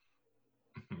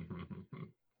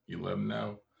You let them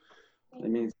know. It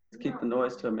means keep the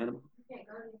noise to a minimum.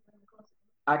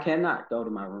 I cannot go to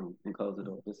my room and close the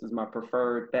door. This is my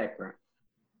preferred background.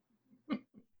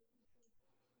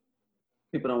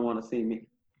 People don't want to see me.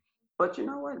 But you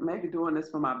know what? Maybe doing this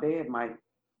from my bed might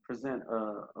present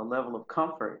a level of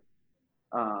comfort,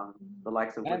 the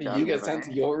likes of which I've you get never sent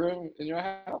to had. your room in your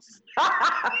house?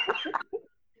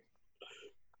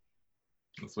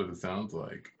 That's what it sounds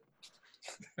like.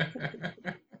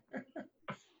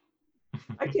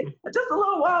 I can't, just a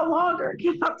little while longer.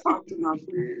 Can I talk to my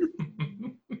friend?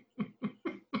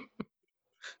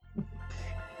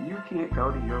 You can't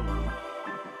go to your room.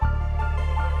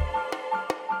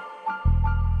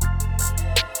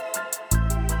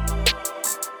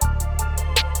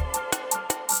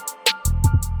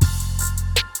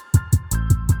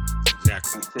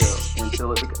 Exactly.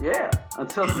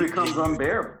 Until it becomes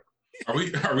unbearable. Are we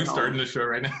starting the show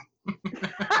right now?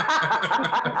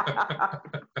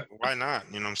 Why not?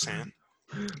 You know what I'm saying?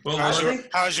 Well,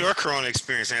 how's your Corona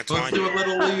experience, Antoine? Let's do a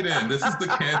little lead in. This is the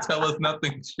Can't Tell Us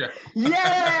Nothing show.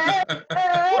 Yeah! This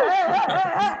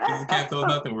is Can't Tell Us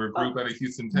Nothing. We're a group out of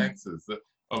Houston, Texas.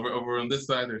 Over on this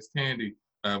side, there's Tandy.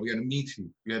 We got Amici.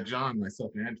 We got John,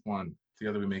 myself, and Antoine.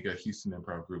 Together we make a Houston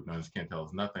improv group known as Can't Tell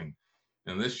Us Nothing.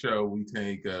 In this show, we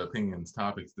take opinions,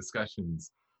 topics,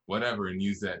 discussions, whatever, and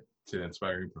use that to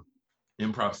inspire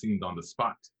improv scenes on the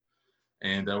spot.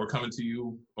 And we're coming to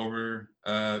you over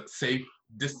safe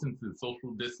distances,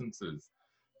 social distances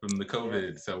from the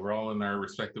COVID. So we're all in our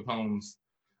respective homes,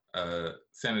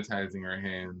 sanitizing our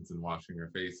hands and washing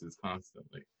our faces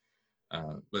constantly.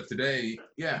 But today,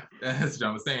 as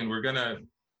John was saying, we're going to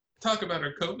talk about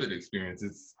our COVID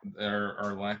experiences,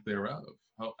 our lack thereof.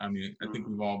 I mean, I think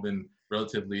we've all been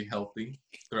relatively healthy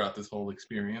throughout this whole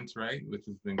experience, right? Which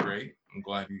has been great. I'm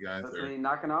glad you guys are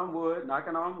knocking on wood.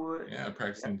 Yeah,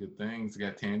 practicing good things. We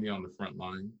got Tandy on the front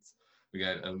lines. We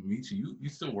got Michi. You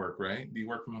still work, right? Do you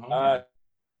work from home?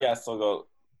 Yeah, I still go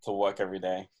to work every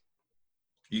day.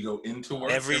 You go into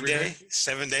work every day?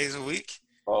 7 days a week?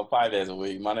 Well, 5 days a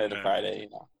week, Monday to Friday. You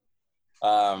know.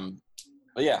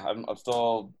 But yeah, I'm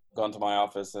still going to my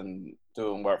office and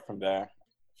doing work from there, a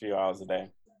few hours a day.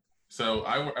 So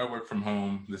I work from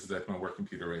home. This is actually my work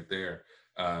computer right there.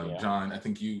 John, I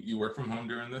think you work from home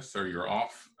during this, or you're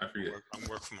off? I forget. I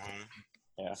work from home.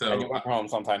 Yeah. So, and you work from home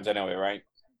sometimes anyway, right?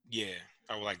 Yeah.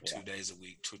 I work like 2 days a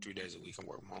week, 2 or 3 days a week I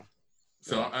work from home.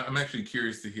 So I'm actually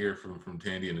curious to hear from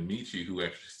Tandy and Amici, who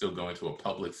actually still go into a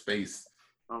public space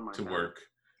to work.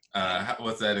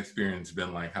 What's that experience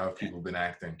been like? How have people been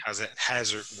acting? How's that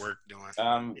hazard work doing?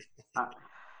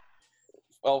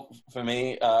 Well, for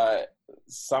me,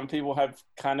 some people have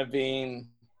kind of been,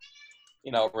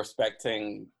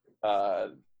 respecting,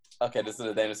 okay, this is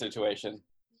a dangerous situation.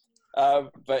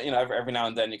 But, every now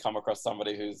and then you come across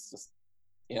somebody who's just,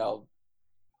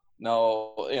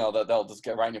 that they'll just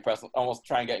get right in your almost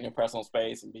try and get in your personal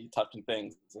space and be touching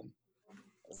things. And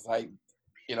it's like,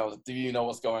 do you know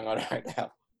what's going on right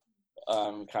now?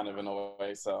 Kind of in a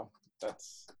way. So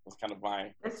that's kind of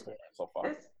my experience so far.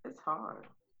 It's hard.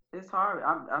 It's hard.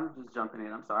 I'm just jumping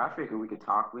in. I'm sorry. I figured we could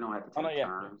talk. We don't have to take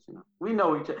turns. We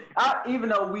know each other. Even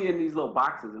though we in these little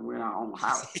boxes and we're in our own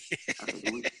house, I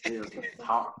think we still just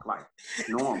talk like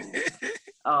normal.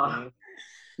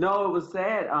 No, it was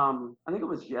sad. I think it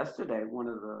was yesterday. One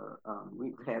of the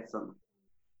we had some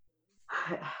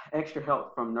extra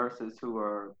help from nurses who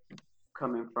are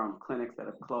coming from clinics that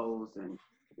have closed and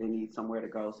they need somewhere to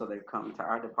go, so they've come to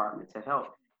our department to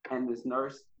help. And this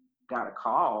nurse got a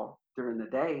call during the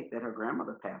day that her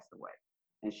grandmother passed away,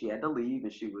 and she had to leave,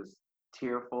 and she was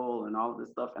tearful and all of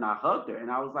this stuff. And I hugged her,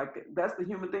 and I was like, "That's the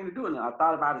human thing to do." And I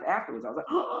thought about it afterwards. I was like,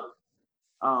 "Oh."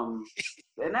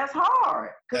 And that's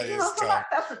hard because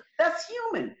that's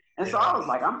human. And so I was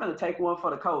like, I'm gonna take one for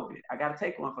the COVID. I got to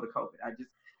take one for the COVID.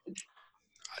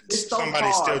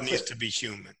 Somebody still needs to be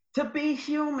human. To be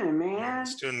human, man.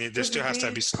 There still has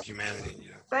to be some humanity.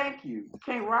 Thank you. You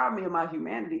can't rob me of my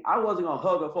humanity. I wasn't gonna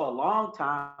hug her for a long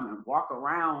time and walk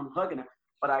around hugging her,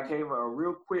 but I gave her a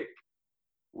real quick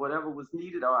whatever was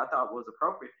needed or I thought was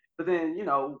appropriate. But then,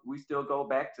 we still go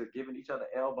back to giving each other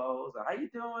elbows. How you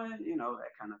doing?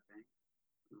 That kind of thing.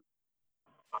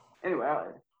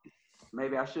 Anyway,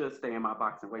 maybe I should stay in my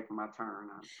box and wait for my turn.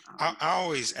 I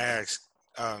always ask,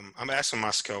 I'm asking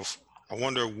myself, I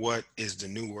wonder what is the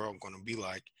new world going to be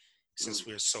like since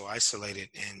we're so isolated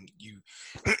and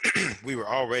we were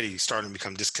already starting to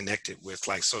become disconnected with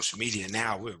like social media.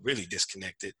 Now we're really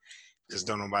disconnected because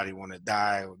don't nobody want to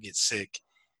die or get sick,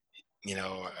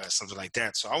 something like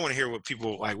that. So I want to hear what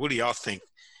people like. What do y'all think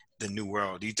the new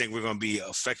world? Do you think we're going to be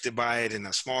affected by it in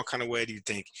a small kind of way? Do you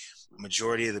think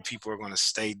majority of the people are going to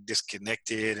stay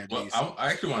disconnected? Or Well, I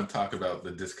actually want to talk about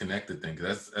the disconnected thing,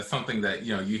 because that's something that,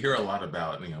 you know, you hear a lot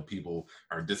about. You know, people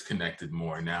are disconnected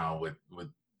more now with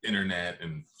internet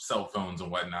and cell phones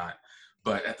and whatnot.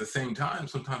 But at the same time,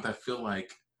 sometimes I feel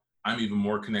like I'm even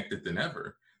more connected than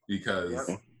ever, because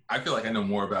Yep. I feel like I know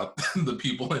more about the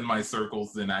people in my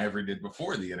circles than I ever did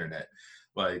before the internet.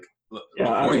 Like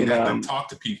before, you had to talk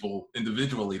to people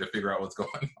individually to figure out what's going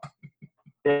on.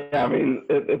 Yeah, I mean,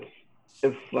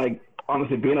 it's like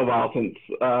honestly been a while since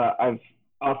I've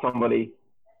asked somebody,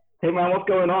 "Hey man, what's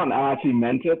going on?" I actually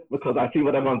meant it, because I see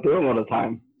what everyone's doing all the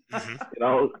time. Mhm. You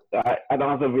know, I don't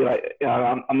have to be like,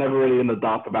 I'm never really in the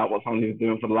dark about what somebody's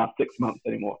doing for the last 6 months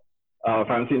anymore. If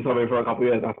I haven't seen somebody for a couple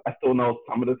of years, I still know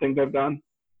some of the things they've done.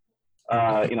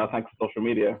 You know, thanks to social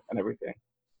media and everything.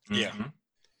 Yeah. Mm-hmm.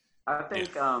 I think,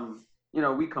 you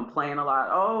know, we complain a lot.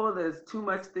 Oh, there's too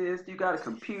much this. You got a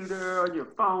computer on your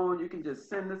phone. You can just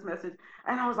send this message.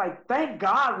 And I was like, thank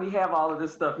God we have all of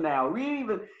this stuff now. We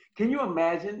even, can you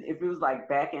imagine if it was like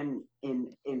back in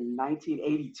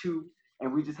 1982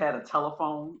 and we just had a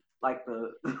telephone, like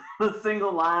the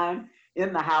single line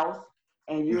in the house,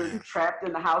 and you're trapped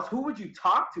in the house? Who would you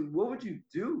talk to? What would you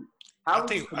do? How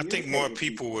would you I think communicate more with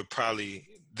people would probably,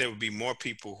 there would be more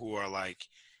people who are like,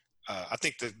 I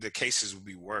think the cases would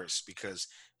be worse, because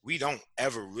we don't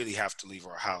ever really have to leave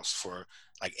our house for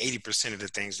like 80% of the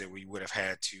things that we would have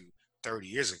had to 30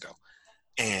 years ago.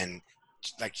 And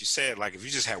like you said, like if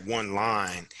you just had one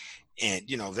line, and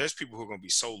you know, there's people who are going to be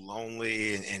so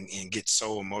lonely and get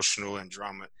so emotional and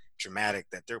dramatic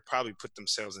that they'll probably put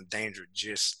themselves in danger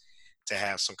just to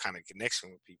have some kind of connection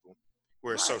with people.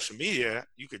 Whereas Right. social media,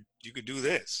 you could do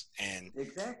this, and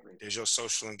Exactly. there's your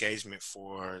social engagement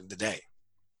for the day.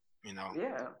 You know?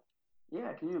 Yeah.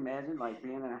 Yeah. Can you imagine like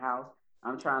being in a house?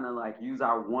 I'm trying to like use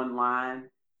our one line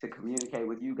to communicate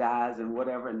with you guys and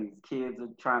whatever, and these kids are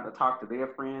trying to talk to their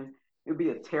friends. It'd be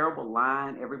a terrible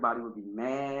line. Everybody would be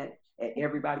mad at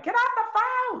everybody. Get off the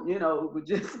phone. You know, it would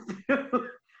just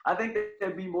I think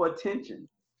there'd be more tension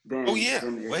than Oh yeah,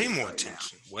 than there way is more right now.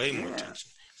 tension, way more Yeah.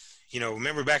 tension. You know,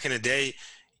 remember back in the day,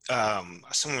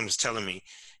 someone was telling me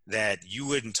that you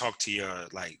wouldn't talk to your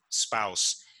like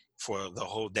spouse for the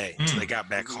whole day until they got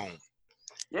back Mhm. home.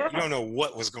 Yeah. You don't know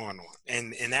what was going on,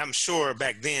 and I'm sure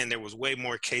back then there was way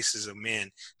more cases of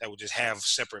men that would just have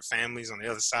separate families on the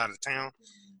other side of town,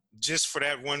 just for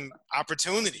that one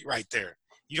opportunity right there.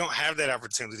 You don't have that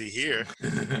opportunity here,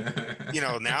 you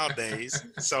know, nowadays.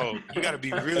 So you got to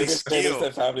be really Maybe they skilled.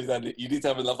 said families that you need to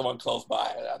have another one close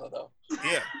by. I don't know.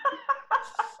 Yeah.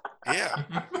 Yeah.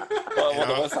 Well, You on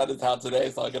the know? west side of town today,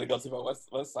 so I'm gonna go see my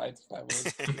west side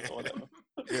family or whatever.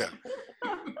 Yeah.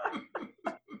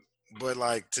 But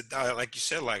like like you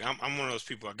said, like I'm one of those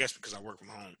people, I guess because I work from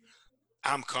home,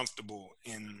 I'm comfortable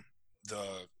in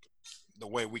the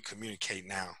way we communicate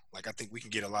now. Like I think we can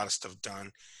get a lot of stuff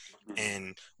done,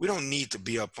 and we don't need to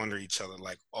be up under each other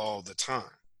like all the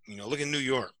time. You know, look at New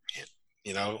York, man.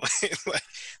 You know, like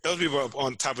those people are up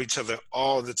on top of each other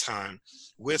all the time,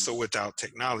 with or without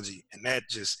technology, and that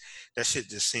shit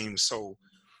just seems so.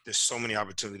 There's so many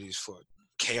opportunities for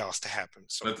chaos to happen.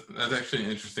 So That's actually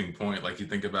an interesting point. Like you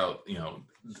think about, you know,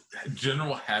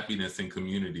 general happiness in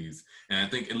communities, and I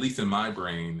think at least in my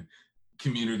brain,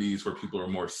 communities where people are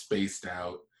more spaced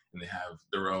out and they have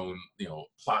their own, you know,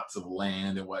 plots of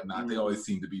land and whatnot, they always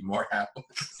seem to be more happy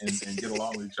and get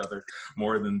along with each other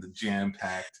more than the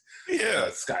jam-packed yeah,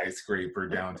 skyscraper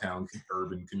downtown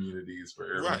urban communities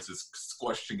where everyone's just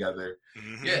squished together.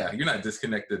 Yeah, you're not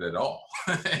disconnected at all.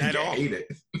 At all. Hate it.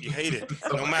 You hate it.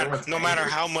 So No matter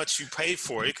everyone's how much you paid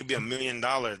for it, it could be $1 million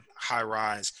high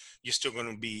rise. You're still going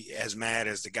to be as mad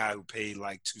as the guy who paid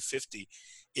like $250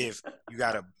 if you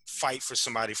got to fight for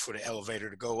somebody for the elevator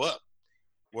to go up.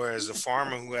 Whereas the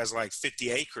farmer who has like 50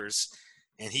 acres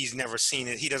and he's never seen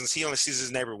it, he only sees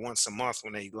his neighbor once a month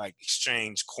when they like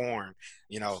exchange corn.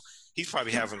 You know, he's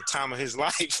probably having the time of his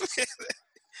life.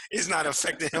 It's not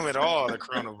affecting him at all, the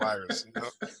coronavirus, you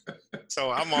know?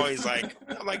 So I'm always like,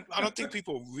 I don't think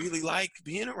people really like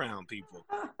being around people.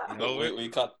 You know? We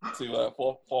cut to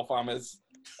four farmers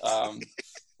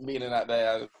meeting at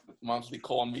their monthly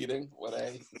corn meeting where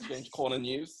they exchange corn and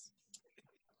news.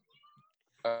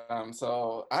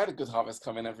 So I had a good harvest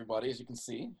come in, everybody, as you can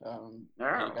see.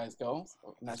 Here you guys go.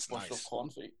 Nice bushel of corn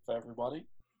for everybody.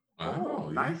 Oh, Oh,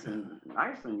 nice yeah.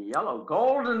 and yellow,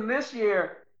 golden this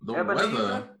year. The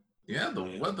Ebenezer.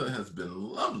 weather has been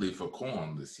lovely for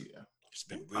corn this year. It's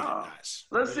been really nice.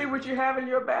 Let's see what you have in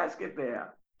your basket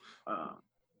there.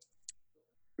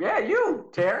 Yeah, you,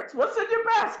 Terrence. What's in your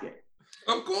basket?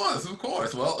 Of course, of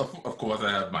course. Well, of course,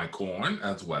 I have my corn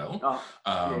as well. Oh,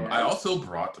 yeah. I also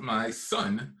brought my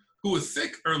son, who was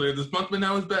sick earlier this month, but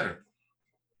now is better.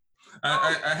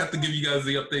 I have to give you guys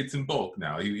the updates in bulk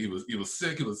now. He was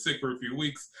sick. He was sick for a few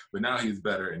weeks, but now he's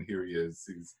better, and here he is.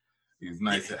 He's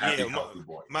nice, happy, healthy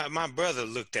boy. My brother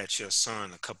looked at your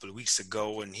son a couple of weeks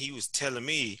ago, and he was telling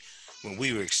me when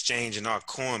we were exchanging our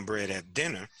cornbread at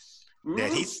dinner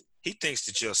that he thinks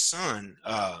that your son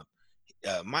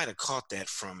might have caught that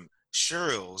from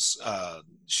Cheryl's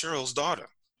daughter.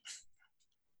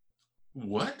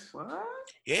 What? What?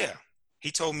 Yeah,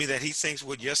 he told me that he thinks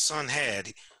what your son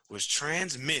had was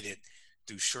transmitted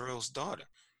through Cheryl's daughter.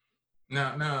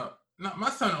 Now, my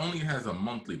son only has a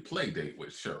monthly play date with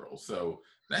Cheryl, so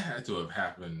that had to have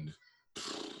happened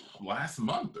last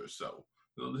month or so.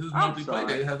 His monthly play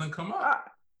date hasn't come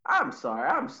up. I'm sorry.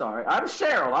 I'm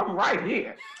Cheryl. I'm right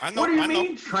here. I know. What do you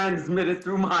mean transmitted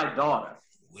through my daughter?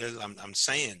 Well, I'm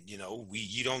saying,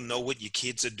 you don't know what your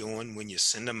kids are doing when you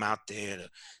send them out there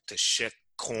to shuck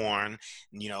corn.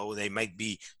 They might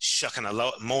be shucking a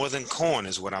lot more than corn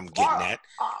is what I'm getting at.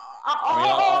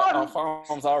 Our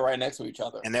farms are right next to each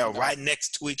other. And they're right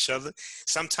next to each other.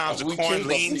 Sometimes the we corn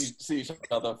leans. See each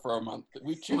other for a month.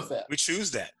 We choose that. We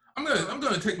choose that. I'm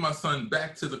gonna take my son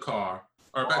back to the car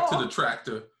or back to the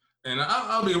tractor, and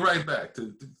I'll be right back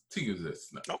to use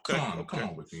this. Okay. Come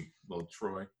on with me, little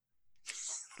Troy.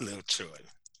 Little Troy.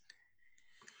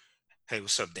 Hey,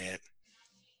 what's up, Dad?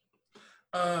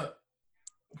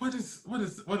 What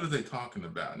are they talking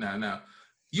about now?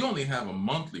 You only have a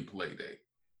monthly play date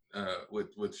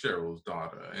with Cheryl's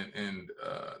daughter, and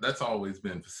that's always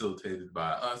been facilitated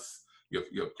by us,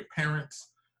 your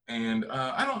parents, and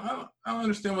I don't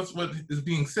understand what is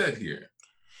being said here.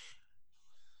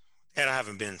 Dad, I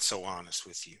haven't been so honest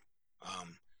with you.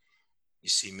 You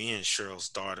see, me and Cheryl's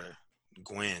daughter,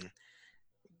 Gwen,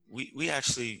 we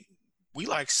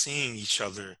like seeing each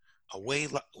other a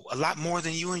lot more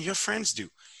than you and your friends do.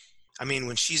 I mean,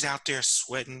 when she's out there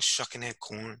sweating, shucking that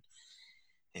corn,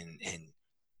 and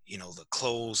the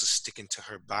clothes are sticking to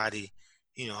her body,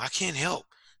 I can't help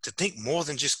to think more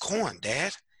than just corn,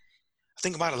 Dad. I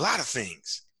think about a lot of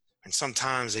things, and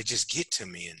sometimes they just get to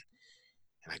me, and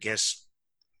I guess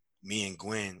me and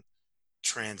Gwen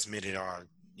transmitted our,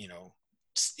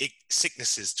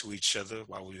 sicknesses to each other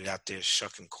while we were out there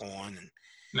shucking corn. And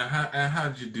now, how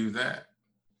did you do that?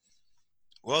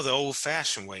 Well, the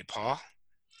old-fashioned way, Pa.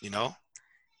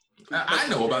 I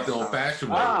know about the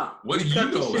old-fashioned way. What do you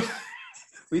know?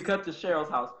 We cut to Cheryl's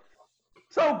house.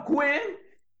 So, Gwen,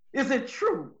 is it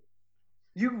true?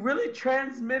 You really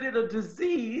transmitted a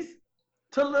disease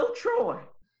to little Troy?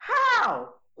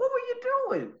 How? What were you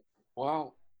doing?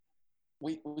 Well,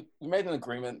 we made an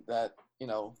agreement that,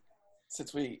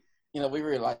 since we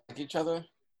really like each other,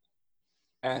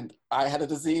 and I had a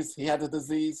disease, he had a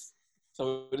disease,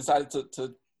 so we decided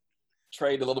to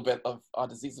trade a little bit of our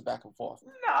diseases back and forth.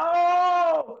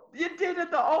 No, you did it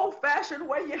the old-fashioned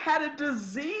way. You had a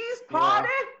disease party?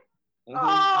 Yeah.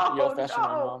 Mm-hmm. The old-fashioned way,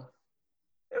 Mom.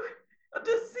 A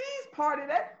disease party?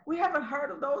 That we haven't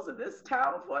heard of those in this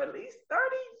town for at least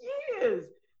 30 years.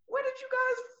 Where did you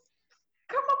guys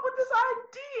come up with this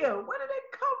idea? Where did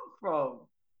it come from?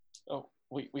 Oh,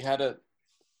 we've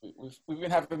been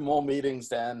having more meetings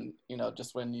than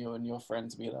just when you and your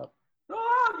friends meet up.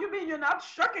 Oh, you mean you're not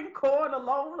shucking corn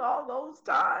alone all those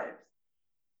times?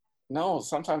 No,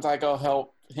 sometimes I go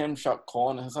help him shuck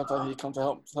corn, and sometimes he comes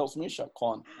to helps me shuck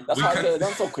corn. That's how I get it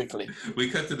done so quickly. We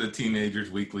cut to the teenagers'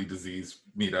 weekly disease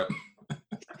meetup.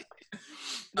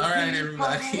 All right,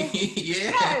 everybody.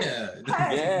 Yeah.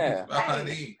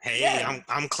 Hey,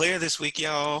 I'm clear this week,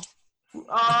 y'all.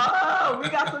 Oh, we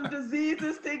got some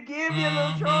diseases to give you,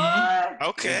 little Troy.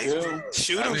 Okay,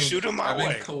 shoot them my way.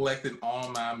 I've been collecting all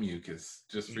my mucus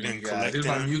just for you guys. Here's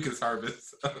my mucus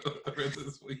harvest for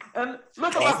this week. And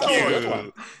look at my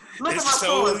sword. Look at my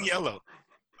sword. Yellow.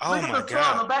 Oh look my at the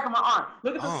God! on the back of my arm.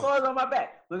 Look at the swords on my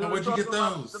back. Look at where'd you get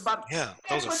those? Yeah,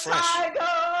 those are fresh.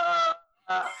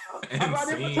 I'm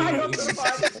running for Tiger to the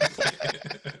party.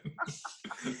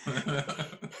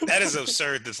 That is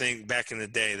absurd to think back in the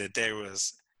day that there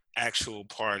was actual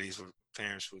parties where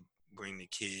parents would bring the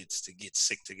kids to get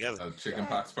sick together. Chicken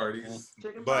pox parties.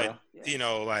 But,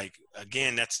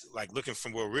 again, that's like looking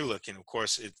from where we're looking. Of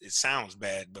course, it sounds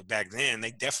bad, but back then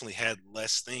they definitely had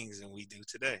less things than we do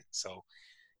today. So,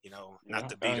 not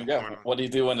to beat them. What do you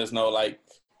do when there's no,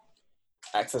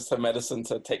 access to medicine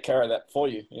to take care of that for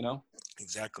you,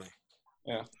 Exactly.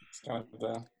 Yeah, it's kind of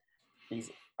the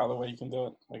other way you can do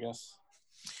it, I guess.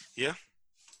 Yeah.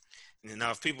 And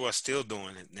now, if people are still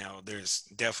doing it now, there's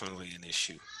definitely an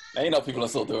issue. Now you know people are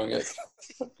still doing it.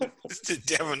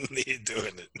 Definitely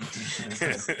doing it.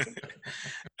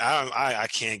 I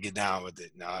can't get down with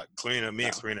it. Now, me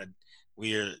and Karina,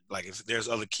 we're like, if there's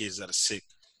other kids that are sick,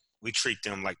 we treat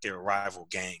them like they're a rival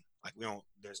gang. Like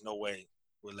there's no way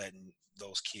we're letting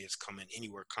those kids come in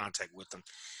anywhere contact with them,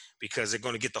 because they're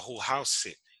going to get the whole house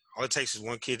sick. All it takes is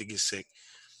one kid to get sick.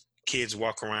 Kids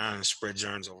walk around and spread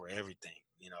germs over everything,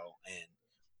 and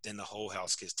then the whole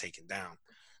house gets taken down.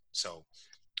 So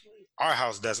our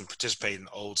house doesn't participate in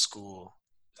old school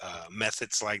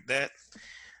methods like that.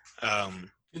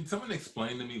 Can someone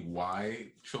explain to me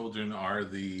why children are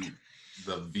the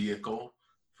vehicle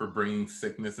for bringing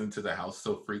sickness into the house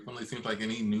so frequently? It seems like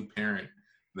any new parent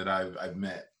that I've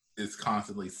met is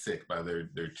constantly sick by their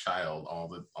child all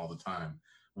the time.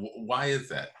 Why is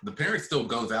that? The parent still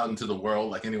goes out into the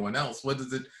world like anyone else. What does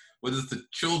the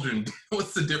children do?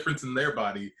 What's the difference in their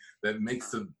body that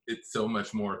makes it so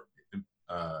much more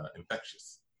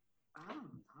infectious? I don't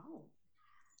know.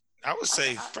 I would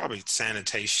say probably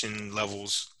sanitation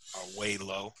levels are way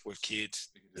low with kids.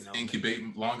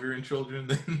 Incubate longer in children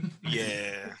than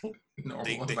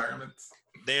normal environments.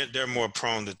 They're more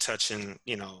prone to touching,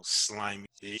 slimy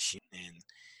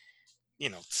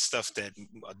and stuff that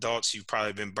adults, you've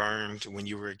probably been burned when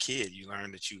you were a kid. You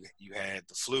learned that you had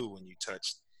the flu when you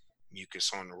touched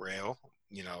mucus on the rail,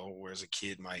 whereas a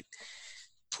kid might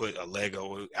put a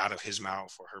Lego out of his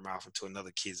mouth or her mouth into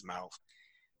another kid's mouth,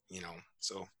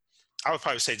 so I would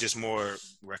probably say just more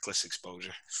reckless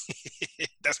exposure.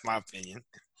 That's my opinion.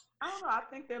 I don't know. I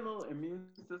think their little immune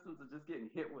systems are just getting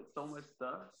hit with so much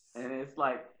stuff. And it's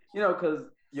like, because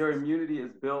your immunity is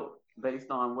built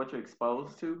based on what you're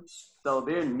exposed to. So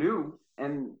they're new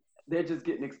and they're just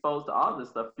getting exposed to all this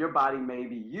stuff. Your body may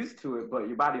be used to it, but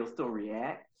your body will still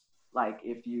react. Like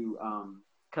if you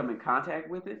come in contact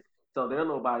with it. So their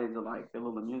little bodies are like, their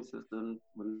little immune system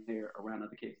when they're around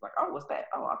other kids, like, oh, what's that?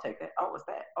 Oh, I'll take that. Oh, what's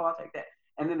that? Oh, I'll take that.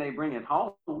 And then they bring it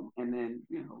home and then,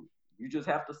 you just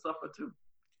have to suffer too.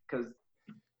 Because,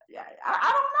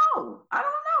 I don't know.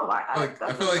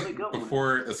 I feel like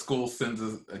before a school sends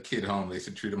a kid home, they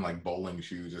should treat them like bowling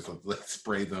shoes. Just like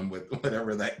spray them with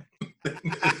whatever that thing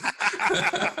is.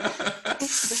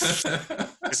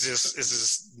 It's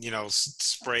just,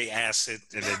 spray acid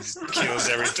and it just kills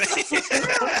everything.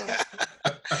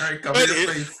 All right, cover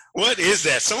your face. What is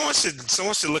that? Someone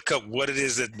should look up what it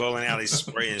is that bowling alleys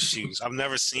spray in shoes. I've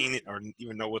never seen it or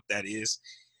even know what that is,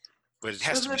 but it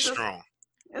has to be strong.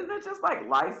 Isn't it just like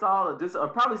Lysol or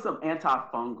probably some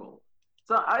antifungal?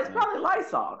 So it's probably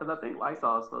Lysol because I think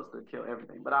Lysol is supposed to kill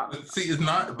everything. But see, it's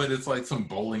not. But it's like some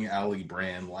bowling alley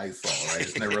brand Lysol, right?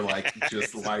 It's never like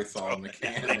just Lysol in the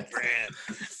can.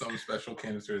 Some special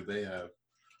canisters they have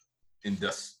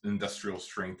industrial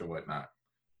strength or whatnot.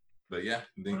 But yeah,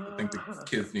 I think the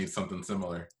kids need something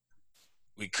similar.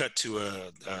 We cut to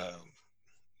a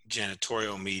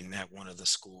janitorial meeting at one of the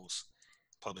schools,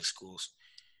 public schools.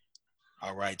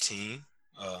 All right, team.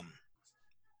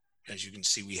 As you can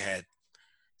see, we had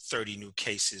 30 new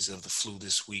cases of the flu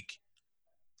this week.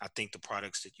 I think the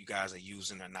products that you guys are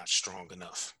using are not strong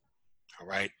enough. All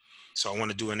right. So I want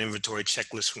to do an inventory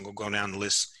checklist. We're going to go down the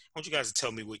list. I want you guys to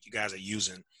tell me what you guys are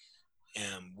using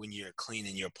when you're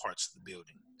cleaning your parts of the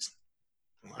building.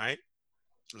 All right.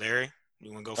 Larry,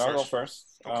 you want to go first? I'll go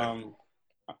first. Okay.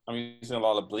 I'm using a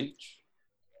lot of bleach.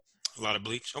 A lot of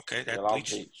bleach? Okay. A lot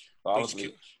of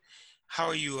bleach. How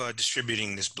are you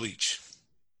distributing this bleach?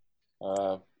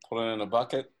 Put it in a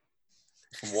bucket,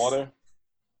 some water,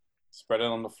 spread it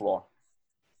on the floor.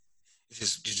 You're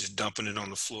just dumping it on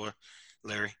the floor,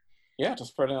 Larry? Yeah,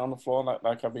 just spread it on the floor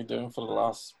like I've been doing for the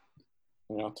last,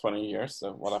 20 years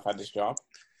of what I've had this job.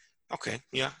 Okay,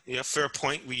 yeah, fair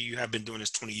point. You have been doing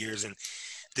this 20 years, and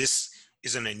this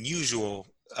is an unusual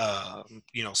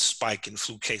spike in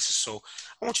flu cases. So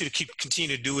I want you to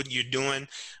continue to do what you're doing.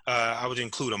 I would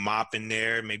include a mop in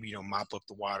there, maybe, mop up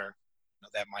the water.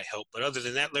 That might help. But other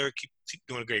than that, Larry, keep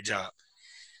doing a great job.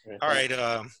 Great. All right.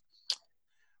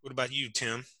 What about you,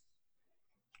 Tim?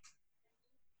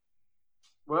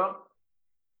 Well,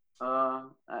 I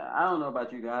don't know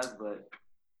about you guys, but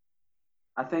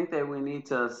I think that we need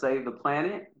to save the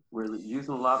planet. We're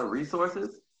using a lot of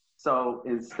resources. So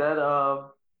instead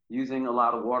of using a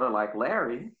lot of water like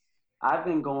Larry, I've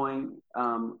been going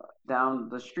down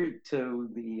the street to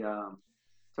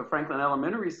to Franklin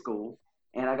Elementary School,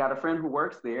 and I got a friend who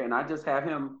works there, and I just have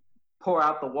him pour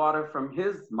out the water from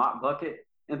his mop bucket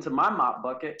into my mop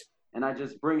bucket, and I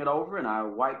just bring it over and I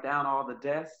wipe down all the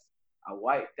desks. I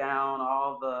wipe down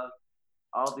all the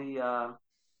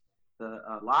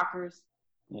lockers,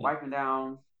 wiping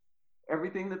down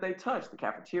everything that they touch, the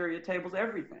cafeteria tables,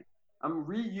 everything. I'm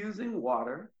reusing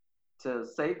water to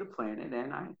save the planet,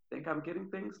 and I think I'm getting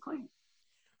things clean.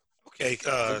 Okay,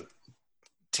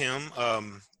 Tim,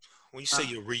 when you say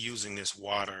you're reusing this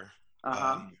water,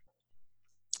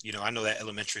 you know, I know that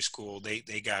elementary school,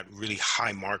 they got really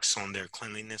high marks on their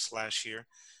cleanliness last year.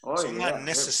 Oh, So I'm yeah, not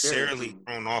necessarily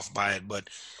thrown off by it, but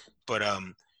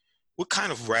what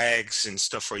kind of rags and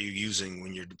stuff are you using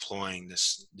when you're deploying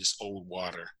this old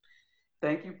water?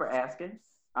 Thank you for asking.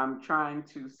 I'm trying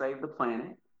to save the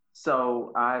planet.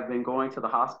 So I've been going to the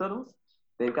hospitals.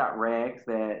 They've got rags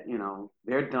that, you know,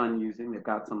 they're done using. They've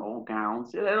got some old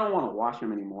gowns. They don't want to wash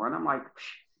them anymore. And I'm like,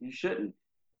 you shouldn't.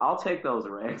 I'll take those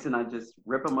rags and I just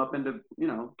rip them up into, you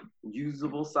know,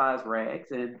 usable size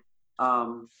rags. And,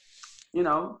 you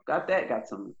know, got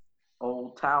some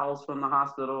old towels from the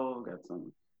hospital, got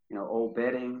some, you know, old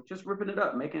bedding, just ripping it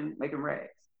up, making rags,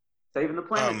 saving the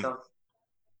planet though.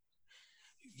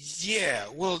 Yeah,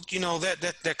 well, you know,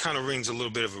 that kind of rings a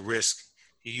little bit of a risk.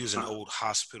 You're using old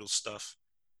hospital stuff.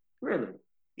 Really?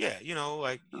 Yeah, you know,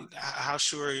 like how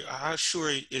sure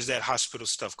is that hospital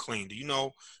stuff clean? Do you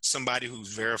know somebody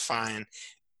who's verifying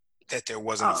that there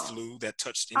wasn't a flu that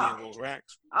touched any of those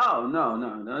rags? Oh,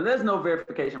 no. There's no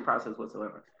verification process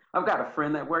whatsoever. I've got a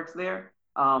friend that works there.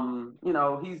 You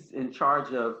know, he's in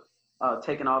charge of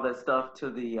taking all that stuff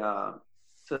to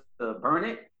burn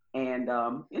it. And,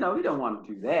 you know, he don't want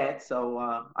to do that. So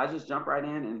I just jump right in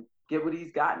and get what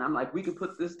he's got. And I'm like, we can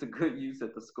put this to good use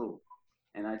at the school.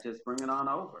 And I just bring it on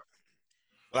over.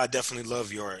 Well, I definitely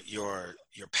love your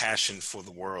passion for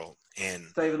the world and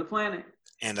saving the planet.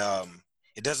 And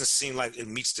it doesn't seem like it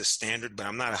meets the standard, but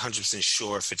I'm not 100%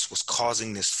 sure if it's what's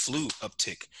causing this flu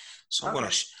uptick. So I'm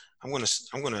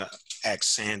gonna ask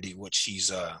Sandy what she's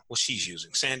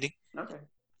using. Sandy, okay,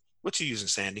 what you using,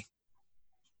 Sandy?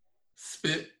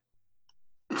 Spit.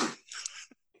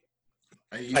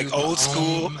 Like old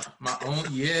school. My own.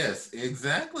 Yes,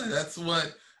 exactly. That's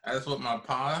what my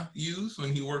pa used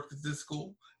when he worked at this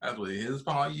school. That's what his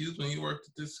pa used when he worked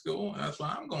at this school. And that's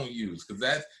what I'm going to use because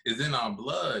that is in our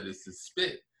blood. It's the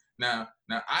spit. Now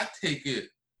I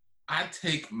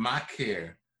take my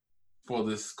care for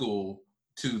this school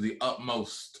to the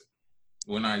utmost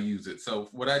when I use it. So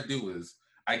what I do is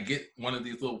I get one of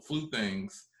these little flu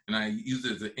things and I use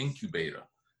it as an incubator.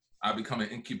 I become an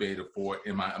incubator for it,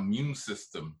 and my immune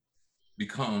system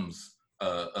becomes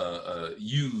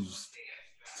used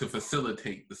to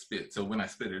facilitate the spit. So when I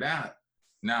spit it out,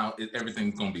 now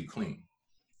everything's gonna be clean.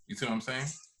 You see what I'm saying?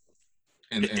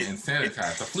 And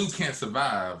sanitized. The flu can't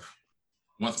survive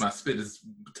once my spit has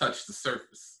touched the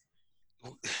surface.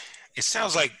 It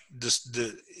sounds like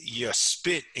your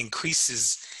spit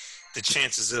increases the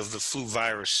chances of the flu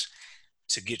virus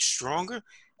to get stronger.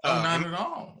 Not at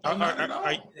all. Not at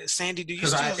all. Sandy, do you?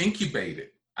 Because I incubate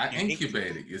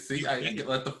it. You see, I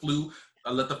let the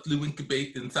flu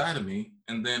incubate inside of me,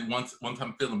 and then once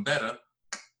I'm feeling better,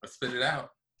 I spit it out,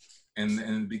 and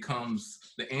it becomes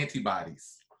the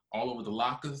antibodies all over the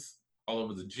lockers, all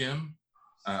over the gym.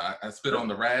 I spit on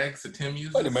the rags that Tim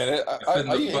uses. Wait a minute.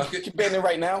 Are you incubating it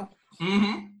right now?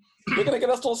 Mm-hmm. You're gonna get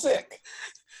us all sick.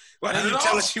 Why didn't you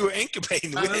tell us you were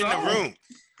incubating within the room?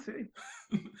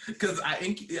 Because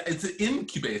it's an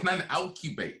incubate. It's not an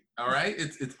outcubate. All right,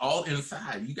 it's all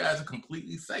inside. You guys are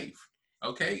completely safe.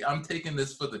 Okay, I'm taking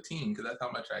this for the team because that's how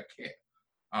much I care.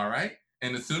 All right,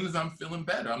 and as soon as I'm feeling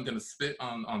better, I'm gonna spit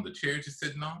on the chairs you're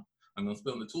sitting on. I'm gonna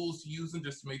spit on the tools you're using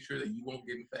just to make sure that you won't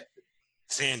get infected.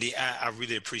 Sandy, I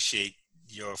really appreciate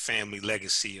your family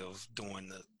legacy of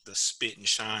doing the spit and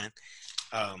shine.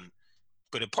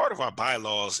 But a part of our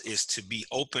bylaws is to be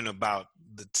open about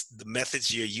the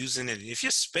methods you're using. And if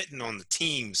you're spitting on the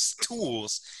team's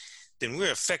tools, then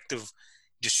we're effective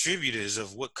distributors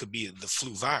of what could be the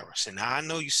flu virus. And I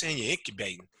know you're saying you're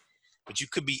incubating, but you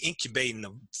could be incubating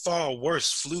a far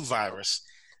worse flu virus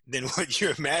than what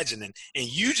you're imagining. And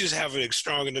you just have a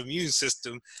strong immune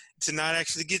system to not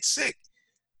actually get sick.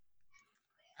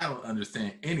 I don't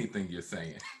understand anything you're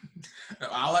saying.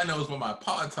 All I know is what my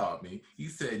pa taught me. He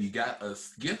said, you got a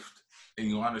gift and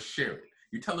you want to share it.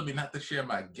 You're telling me not to share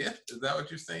my gift? Is that what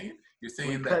you're saying? You're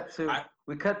saying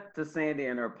we cut to Sandy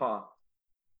and her pa.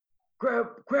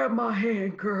 Grab my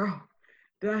hand, girl.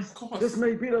 This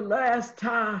may be the last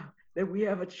time that we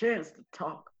have a chance to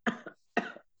talk.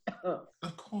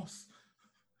 Of course.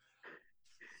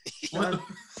 What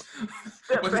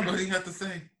do you have to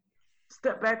say?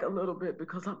 Step back a little bit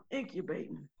because I'm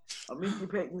incubating. I'm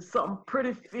incubating something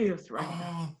pretty fierce right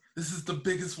now. This is the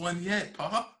biggest one yet,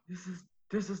 Pa.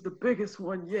 This is the biggest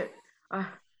one yet.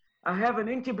 I haven't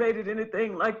incubated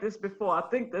anything like this before. I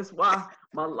think that's why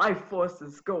my life force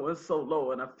is going so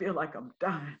low and I feel like I'm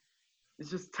dying. It's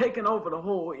just taking over the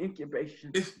whole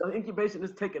incubation. The incubation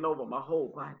is taking over my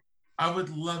whole body. I would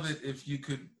love it if you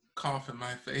could cough in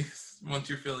my face once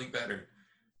you're feeling better,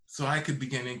 so I could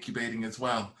begin incubating as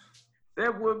well.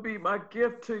 That would be my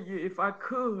gift to you if I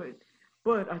could.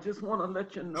 But I just want to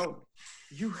let you know,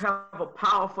 you have a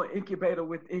powerful incubator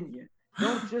within you.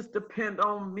 Don't just depend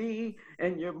on me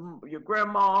and your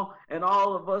grandma and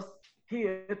all of us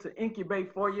here to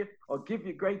incubate for you or give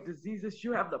you great diseases.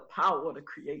 You have the power to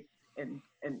create and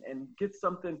get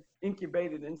something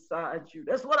incubated inside you.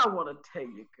 That's what I want to tell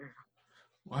you, girl.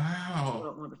 Wow. That's what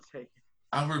I want to tell you.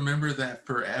 I'll remember that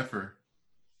forever.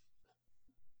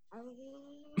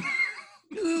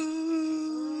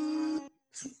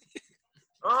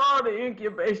 Oh, the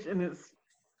incubation is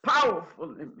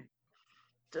powerful in me.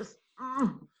 Just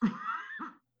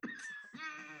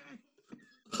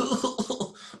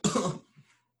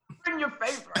bring your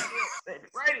face right here, baby.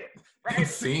 Right here. Right here.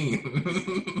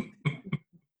 Scene.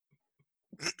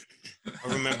 I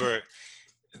remember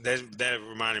that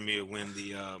reminded me of when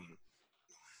the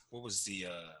what was the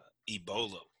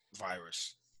Ebola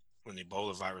virus, when the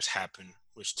Ebola virus happened,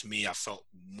 which to me I felt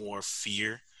more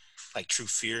fear, like true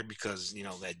fear, because you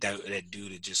know that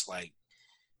dude had just like,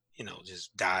 you know,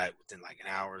 just died within like an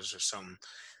hours or something.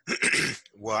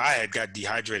 Well, I had got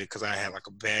dehydrated because I had like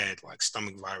a bad like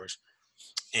stomach virus,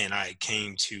 and I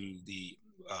came to the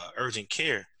urgent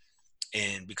care,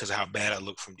 and because of how bad I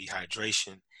looked from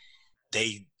dehydration,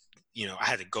 they, you know, I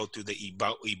had to go through the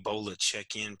Ebola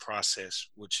check-in process,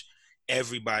 which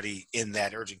everybody in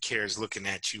that urgent care is looking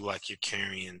at you like you're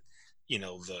carrying, you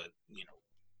know, the, you know,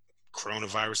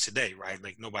 coronavirus today, right?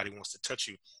 Like nobody wants to touch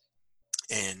you.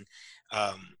 And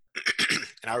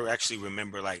and I actually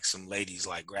remember like some ladies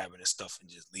like grabbing the stuff and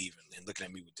just leaving and looking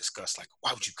at me with disgust, like,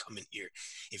 why would you come in here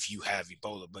if you have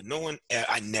Ebola? But no one,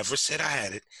 I never said I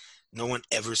had it. No one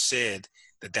ever said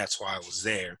that that's why I was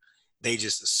there. They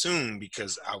just assumed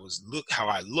because I was how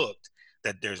I looked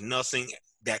that there's nothing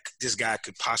that this guy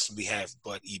could possibly have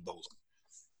but Ebola.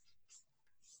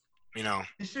 You know.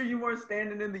 You sure you weren't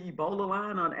standing in the Ebola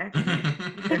line on accident?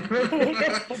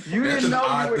 You That's didn't an know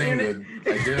odd you were thing in with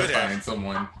it. identifying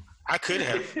someone. I could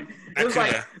have. It was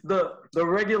like the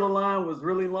regular line was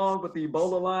really long, but the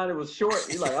Ebola line, it was short.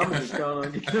 You're like, I'm just gonna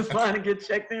get this line and get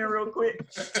checked in real quick.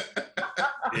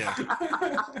 Yeah.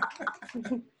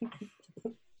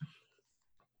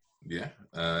 Yeah.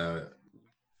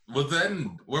 Was that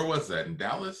where was that? In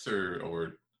Dallas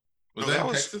or was that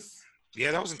in Texas?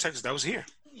 Yeah, that was in Texas. That was here.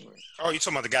 Oh, you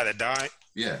talking about the guy that died?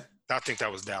 Yeah. I think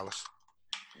that was Dallas.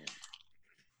 I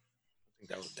think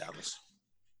that was Dallas.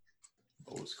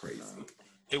 Oh, it was crazy.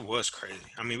 It was crazy.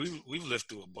 I mean, we've lived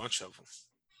through a bunch of them.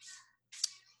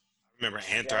 Remember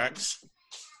anthrax?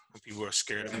 When people were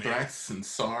scared of anthrax and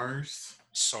SARS.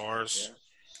 SARS.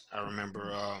 Yeah. I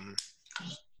remember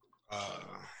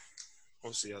what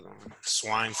was the other one?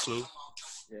 Swine flu.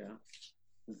 Yeah.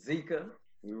 Zika.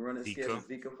 We were running scared of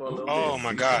Zika for a little bit. Oh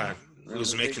my God. It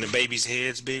was making the babies'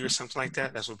 heads big or something like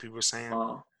that. That's what people were saying.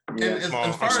 Yeah. And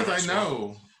as far as I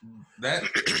know, that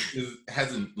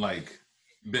hasn't like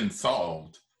been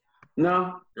solved.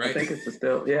 No, right? I think it's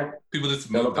still, yeah. People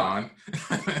just moved on.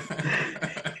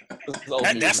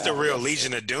 That's the real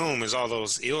Legion of Doom, is all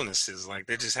those illnesses. Like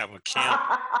they just have a camp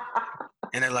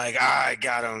and they're like, I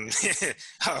got them.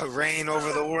 Reign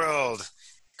over the world.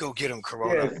 Go get them,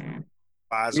 Corona.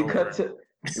 Yes.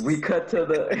 We cut to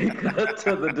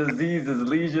the diseases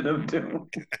Legion of Doom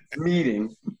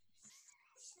meeting.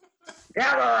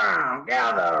 Gather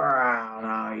around,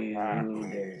 all you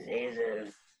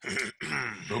diseases.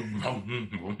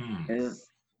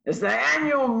 It's the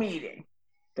annual meeting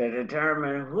to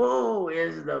determine who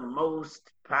is the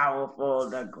most powerful,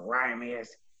 the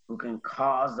grimiest, who can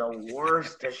cause the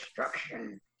worst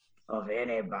destruction of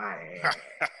anybody.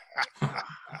 I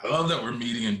love that we're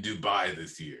meeting in Dubai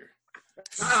this year.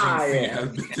 Yeah.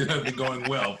 It has been going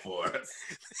well for us.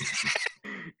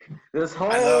 This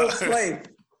whole place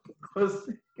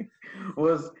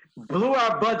was blew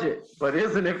our budget, but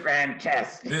isn't it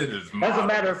fantastic? It is marvelous. As a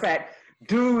matter of fact,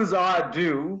 dues are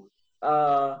due.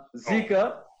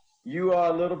 Zika, you are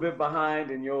a little bit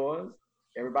behind in yours.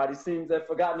 Everybody seems to have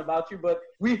forgotten about you, but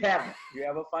we haven't. You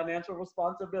have a financial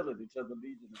responsibility to the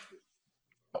Legion of Doom.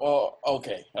 Oh,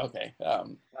 okay. All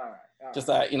right. Just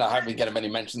you know, I've been getting many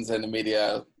mentions in the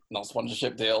media, no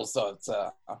sponsorship deals, so it's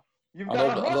you've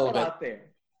got a hustle out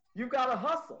there. You've got to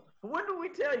hustle. When do we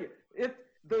tell you?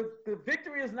 the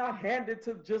victory is not handed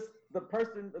to just the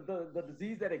person, the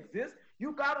disease that exists.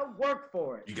 You gotta work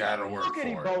for it. You gotta work Look for at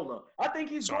it. Ebola. I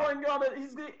think Sorry.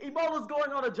 Ebola's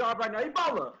going on a job right now.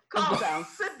 Ebola, calm down,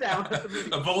 sit down at the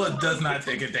meeting. Ebola does not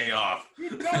take a day off. He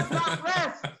does not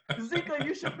rest. Zika,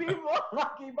 you should be more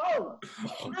like Ebola.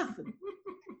 Listen,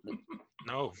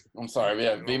 No. I'm sorry.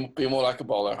 Yeah, be more like a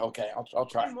bowler. Okay, I'll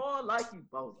be try. more like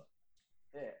Ebola.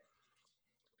 Yeah.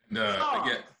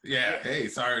 Yeah. Hey,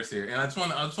 Cyrus here, and I just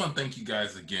want to thank you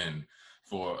guys again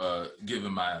for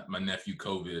giving my nephew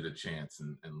COVID a chance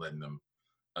and letting him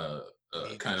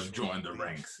kind of join the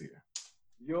ranks here.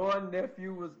 Your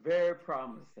nephew was very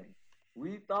promising.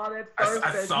 We thought at first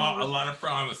I that saw a lot of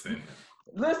promise in him.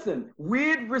 Listen,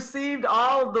 we'd received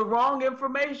all of the wrong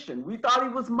information. We thought he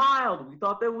was mild. We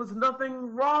thought there was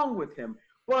nothing wrong with him.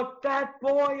 But that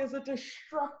boy is a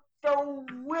destructo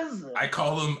wizard. I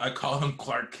call him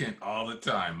Clark Kent all the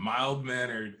time. Mild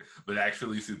mannered, but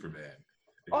actually Superman.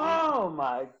 Oh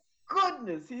my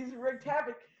goodness, he's wreaked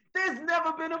havoc. There's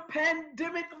never been a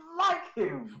pandemic like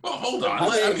him. Well, hold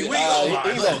on. He's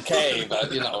okay,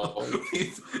 but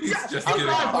he's just You getting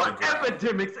guys off were the ground.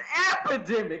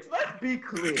 epidemics. Let's be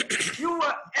clear. You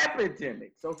were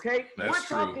epidemics, okay? That's We're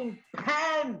true. talking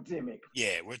pandemic.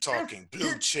 Yeah, we're talking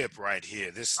blue chip right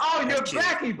here. This. Oh, that you're kid-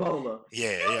 back, Ebola.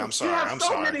 Yeah, I'm sorry. You have I'm so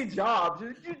sorry. many jobs.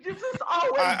 You just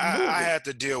always I moving. had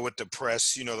to deal with the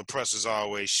press. The press is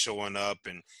always showing up,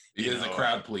 and He is a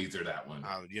crowd pleaser, that one.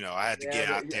 I had to get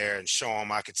out there and show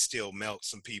them I could still melt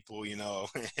some people. You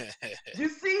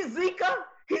see, Zika?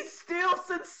 He's still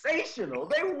sensational.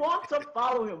 They want to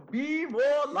follow him. Be more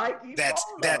like Ebola.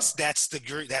 That's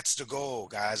the goal,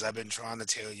 guys. I've been trying to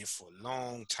tell you for a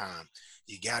long time.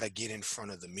 You got to get in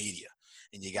front of the media,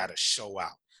 and you got to show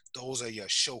out. Those are your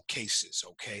showcases,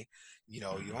 okay? You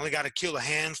only got to kill a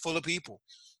handful of people,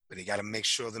 but you got to make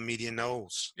sure the media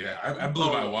knows. Yeah, I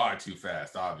blew my wad too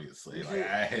fast, obviously. Like,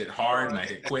 I hit hard and I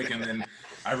hit quick, and then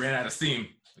I ran out of steam.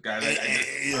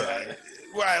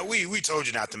 Well, we told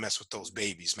you not to mess with those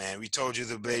babies, man. We told you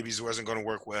the babies wasn't going to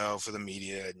work well for the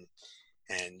media,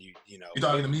 and you know. You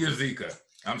talking to me or Zika?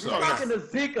 I'm sorry. You're talking to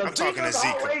Zika. I'm talking to Zika's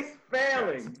Zika. always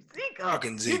failing. Zika.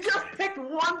 Talking You Zika. just picked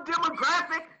one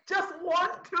demographic, just one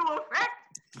to affect.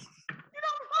 You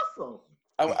don't hustle.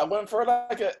 I went for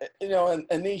like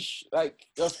a niche, like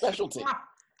a specialty.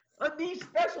 A niche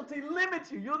specialty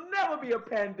limits you. You'll never be a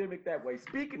pandemic that way.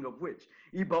 Speaking of which,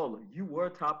 Ebola, you were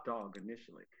top dog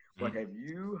initially. But have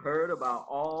you heard about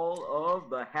all of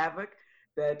the havoc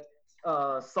that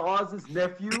SARS'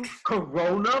 nephew,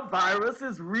 coronavirus,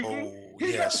 is wreaking? Oh,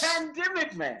 He's yes. a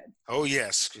pandemic man. Oh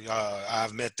yes,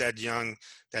 I've met that young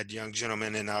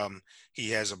gentleman, and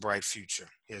he has a bright future.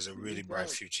 He has a really bright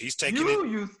future. He's taking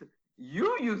it.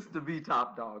 You used to be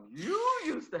top dog. You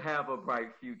used to have a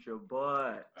bright future,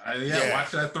 but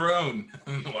Watch that throne.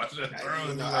 Watch that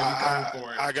throne.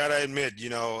 I gotta admit,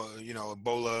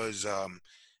 Ebola is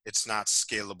it's not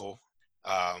scalable.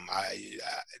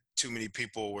 Too many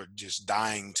people were just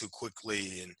dying too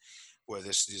quickly, and where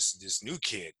this new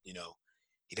kid,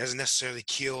 he doesn't necessarily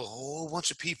kill a whole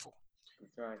bunch of people,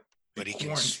 that's right. but he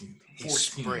can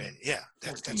spread. Yeah,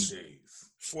 that's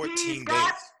 14 He days.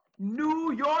 got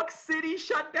New York City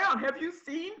shut down. Have you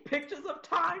seen pictures of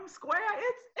Times Square?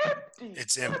 It's empty.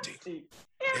 It's empty.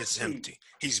 It's empty.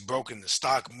 He's broken the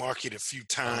stock market a few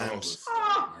times.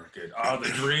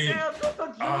 The dream. Yeah, the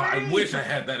dream. I wish I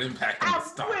had that impact on the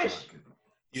stock market.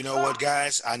 You know what,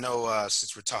 guys? I know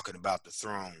since we're talking about the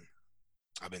throne,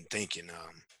 I've been thinking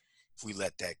if we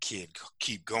let that kid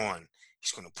keep going,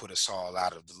 he's going to put us all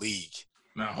out of the league.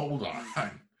 Now hold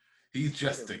on. He's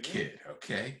just a kid,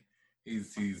 okay?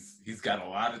 He's got a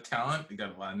lot of talent. He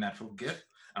got a lot of natural gift.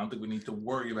 I don't think we need to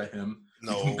worry about him.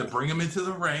 No. We need to bring him into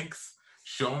the ranks,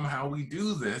 show him how we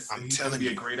do this, and he's going to be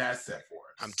a great asset for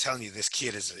us. I'm telling you, this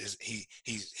kid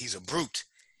he's a brute.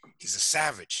 He's a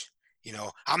savage.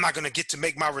 I'm not going to get to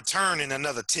make my return in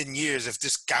another 10 years if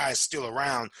this guy is still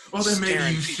around. Well, then maybe you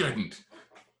people. shouldn't.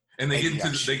 And they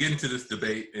get into this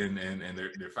debate, and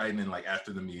they're fighting in like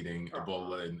after the meeting.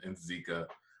 Ebola and Zika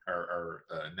are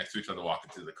next to each other,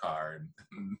 walking to the car,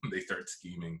 and they start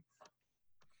scheming.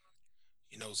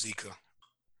 Zika.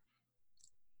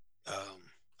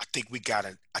 I think we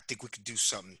could do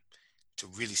something to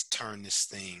really turn this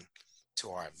thing to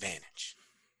our advantage.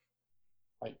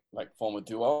 Like form a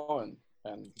duo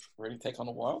and really take on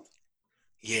the world?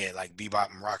 Yeah, like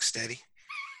Bebop and Rocksteady.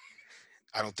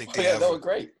 I don't think they were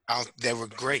great. They were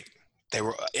great.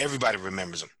 Everybody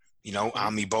remembers them.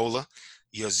 I'm Ebola,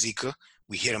 you're Zika.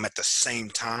 We hit them at the same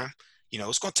time.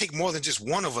 It's going to take more than just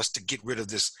one of us to get rid of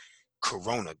this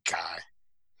corona guy.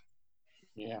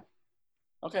 Yeah.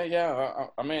 Okay, yeah,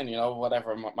 I'm in.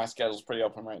 Whatever. My schedule's pretty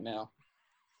open right now.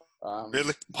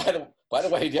 Really? By the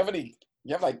way, do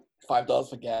you have like $5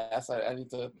 for gas? I need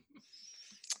to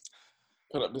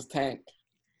put up this tank.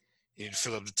 You didn't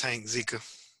fill up the tank, Zika.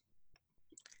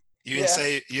 Yeah.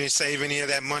 You didn't save any of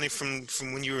that money from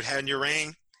when you were having your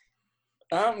reign?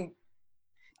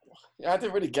 Yeah, I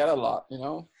didn't really get a lot,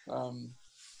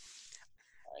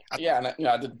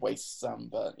 I did waste some,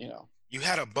 but You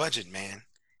had a budget, man.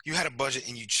 You had a budget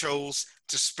and you chose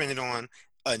to spend it on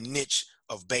a niche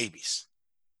of babies.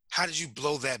 How did you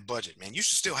blow that budget, man? You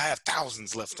should still have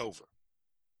thousands left over.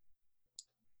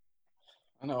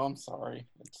 I know. I'm sorry.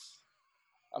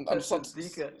 I'm just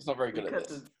not very good at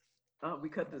this. We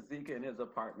cut the Zika in his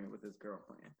apartment with his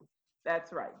girlfriend.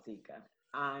 That's right, Zika.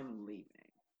 I'm leaving.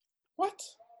 What?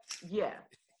 Yeah,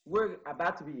 we're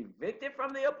about to be evicted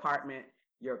from the apartment.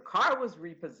 Your car was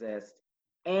repossessed,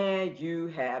 and you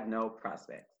have no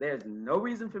prospects. There's no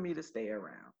reason for me to stay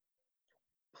around.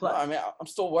 Plus, no, I mean, I'm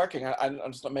still working.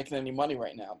 I'm just not making any money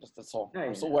right now. That's all.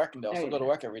 I'm still working, though. I still go to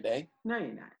work every day. No,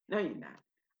 you're not. No, you're not.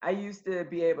 I used to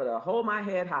be able to hold my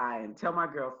head high and tell my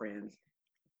girlfriends,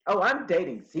 "Oh, I'm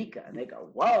dating Zika," and they go,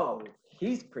 "Whoa,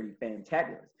 he's pretty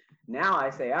fantabulous." Now I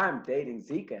say I'm dating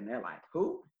Zika, and they're like,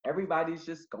 "Who?" Everybody's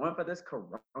just going for this Corona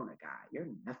guy. You're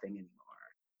nothing anymore.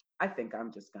 I think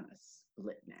I'm just gonna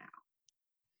split now.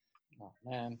 Oh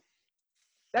man.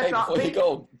 That's all.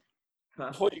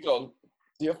 Before you go,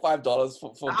 do you have $5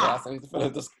 for gas? I need to fill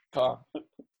up this car.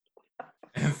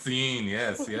 Scene,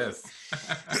 yes.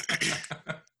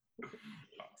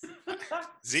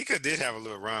 Zika did have a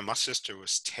little run. My sister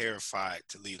was terrified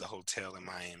to leave the hotel in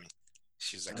Miami.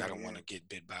 She was like, I don't want to get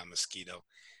bit by a mosquito,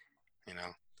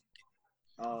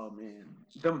 Oh man,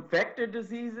 them vector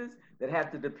diseases that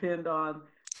have to depend on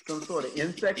some sort of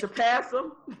insect to pass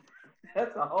them.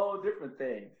 That's a whole different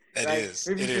thing. It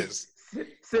is.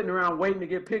 Sitting around waiting to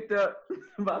get picked up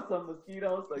by some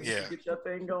mosquitoes so you can get your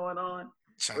thing going on.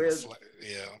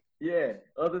 Yeah.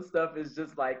 Other stuff is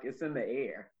just like it's in the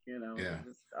air, Yeah.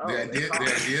 Just, the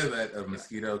idea that a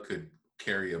mosquito could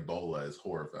carry Ebola is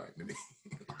horrifying to me.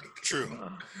 True.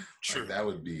 Like that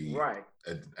would be right.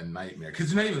 a nightmare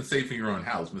because you're not even safe in your own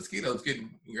house. Mosquitoes get in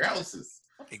your houses.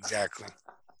 Exactly.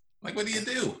 Like, what do you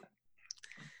do?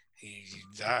 You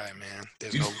die, man.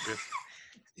 There's no.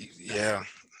 Yeah.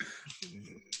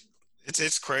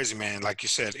 It's crazy, man. Like you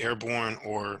said, airborne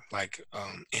or like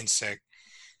insect.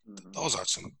 Mm-hmm. Those are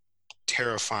some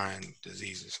terrifying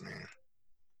diseases, man.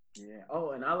 Yeah.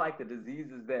 Oh, and I like the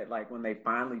diseases that, like, when they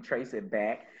finally trace it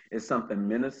back, it's something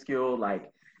minuscule.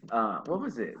 Like, what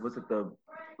was it? Was it the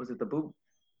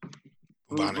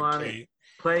bubonic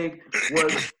plague?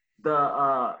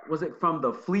 Was it from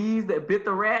the fleas that bit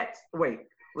the rats? Wait,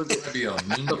 was it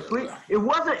the flea? It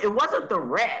wasn't the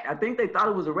rat. I think they thought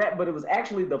it was a rat, but it was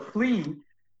actually the flea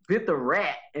bit the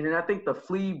rat, and then I think the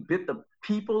flea bit the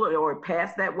people, or it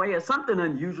passed that way, or something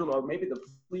unusual, or maybe the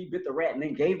flea bit the rat and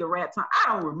then gave the rat time.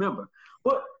 I don't remember.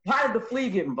 But how did the flea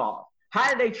get involved? How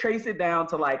did they trace it down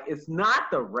to, like, it's not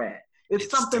the rat, it's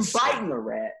something biting the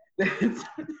rat?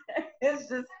 It's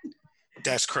just.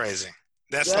 That's crazy.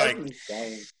 That's like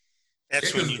insane.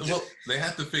 That's when they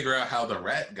have to figure out how the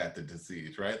rat got the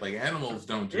disease, right? Like, animals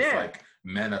don't just like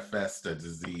manifest a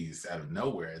disease out of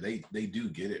nowhere. They do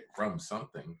get it from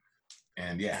something.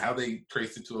 And how they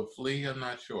trace it to a flea, I'm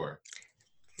not sure.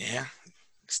 Yeah.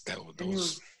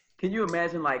 Can you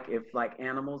imagine, like, if like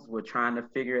animals were trying to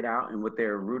figure it out, and with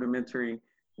their rudimentary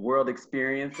world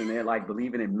experience, and they're like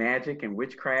believing in magic and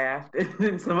witchcraft, and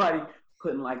then somebody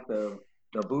putting like the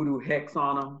voodoo hex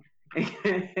on them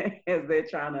as they're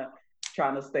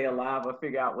trying to stay alive or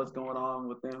figure out what's going on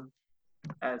with them?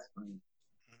 That's funny.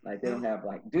 Like, they don't have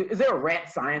is there a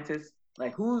rat scientist?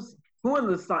 Like, who in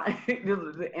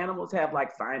the animals have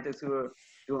like scientists who are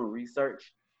doing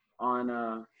research on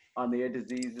their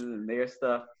diseases and their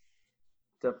stuff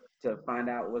to find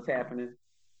out what's happening?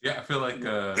 Yeah, I feel like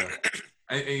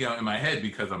in my head,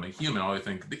 because I'm a human, I always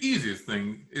think the easiest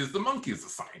thing is the monkey is a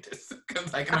scientist,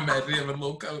 because I can imagine him in a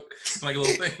little coat, like a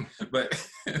little thing. But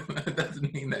that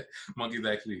doesn't mean that monkeys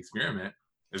actually experiment.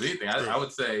 If anything, I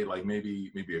would say like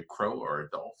maybe a crow or a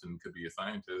dolphin could be a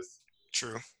scientist.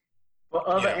 True. For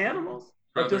other animals,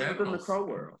 or just within the crow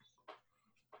world?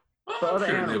 Well, I'm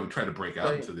sure they would try to break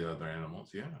out into the other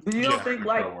animals. Yeah. Do you don't think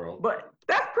but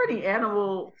that's pretty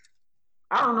animal.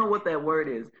 I don't know what that word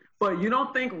is, but you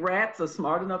don't think rats are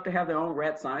smart enough to have their own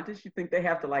rat scientists? You think they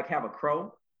have to like have a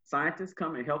crow scientist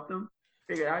come and help them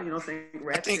figure it out? You don't think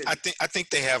rats? I think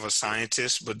they have a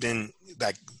scientist, but then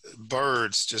like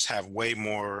birds just have way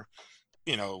more,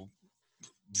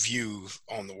 view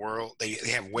on the world. They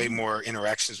have way more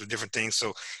interactions with different things.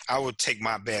 So I would take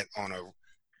my bet on a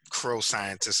crow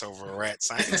scientist over a rat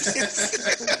scientist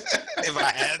if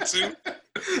I had to.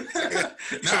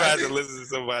 If I had to listen to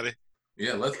somebody.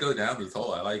 Yeah, let's go down this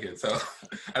hole. I like it. So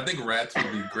I think rats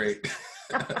would be great.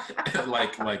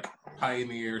 like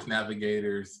pioneers,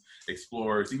 navigators,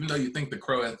 explorers, even though you think the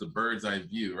crow has the bird's eye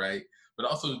view, right? But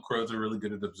also crows are really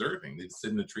good at observing. They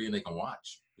sit in a tree and they can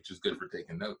watch, which is good for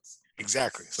taking notes.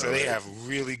 Exactly. So they have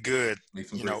really good,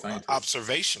 scientists.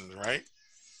 observations, right?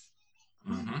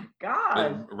 Mm-hmm.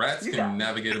 God. But rats can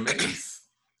navigate a maze.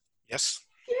 Yes.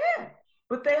 Yeah.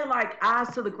 But they're like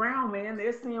eyes to the ground, man.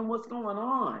 They're seeing what's going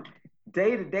on.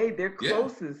 Day to day, they're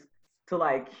closest to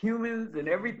like humans and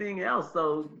everything else.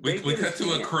 So we cut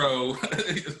to a crow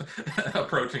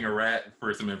approaching a rat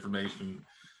for some information.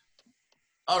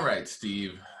 All right,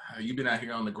 Steve, you've been out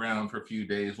here on the ground for a few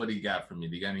days. What do you got for me?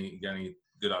 Do you got any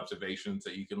good observations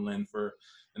that you can lend for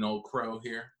an old crow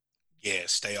here? Yeah,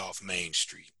 stay off Main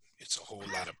Street. It's a whole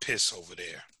lot of piss over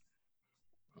there.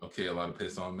 Okay, a lot of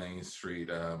piss on Main Street.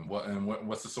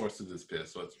 What's the source of this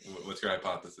piss? What's your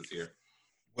hypothesis here?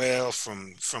 Well,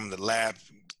 from the lab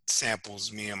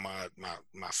samples me and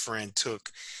my friend took,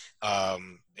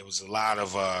 there was a lot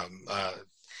of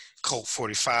Colt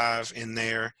 45 in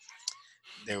there.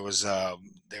 There was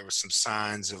some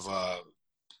signs of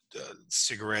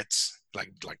cigarettes,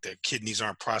 like their kidneys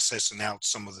aren't processing out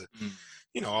some of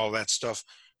the, all that stuff.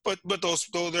 But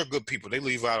they're good people. They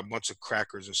leave out a bunch of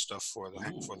crackers and stuff for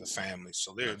the family.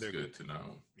 So they're good to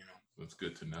know. That's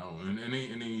good to know. And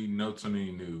any notes on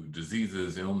any new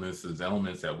diseases, illnesses,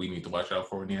 elements that we need to watch out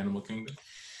for in the animal kingdom?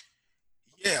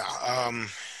 Yeah.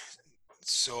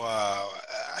 So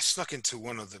I snuck into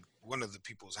one of the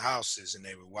people's houses, and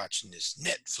they were watching this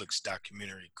Netflix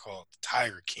documentary called The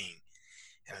Tiger King.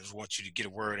 And I just want you to get a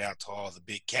word out to all the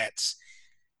big cats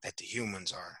that the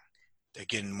humans they're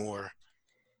getting more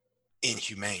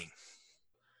inhumane.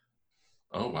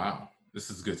 Oh wow, this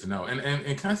is good to know.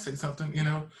 And can I say something?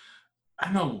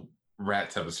 I know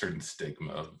rats have a certain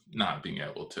stigma of not being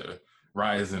able to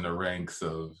rise in the ranks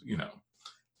of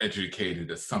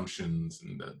educated assumptions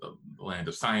in the land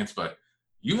of science, but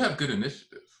you have good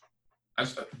initiative.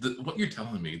 What you're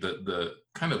telling me, the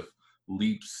kind of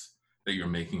leaps that you're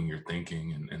making in your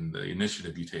thinking and the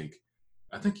initiative you take,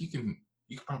 I think you could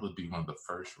probably be one of the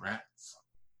first rats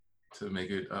to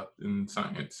make it up in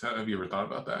science. Have you ever thought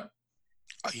about that?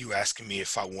 Are you asking me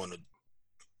if I want to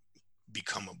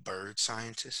become a bird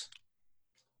scientist?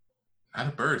 Not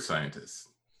a bird scientist,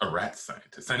 a rat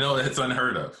scientist. I know that's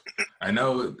unheard of. I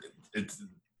know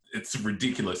it's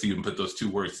ridiculous to even put those two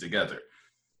words together.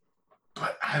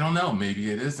 But I don't know. Maybe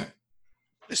it isn't.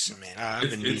 Listen, man,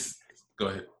 go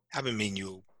ahead. I've been meeting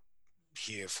you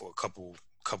here for a couple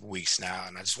weeks now,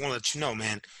 and I just want to let you know,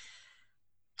 man,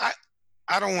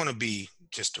 I don't want to be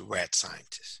just a rat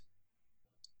scientist.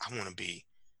 I want to be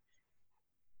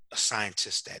a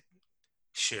scientist that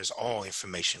shares all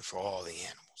information for all the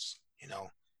animals. I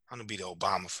want to be the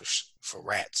Obama for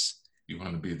rats. You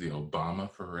want to be the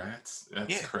Obama for rats?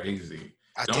 That's crazy.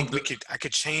 I think I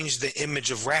could change the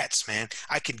image of rats, man.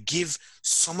 I could give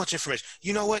so much information.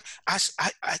 You know what? I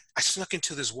snuck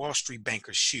into this Wall Street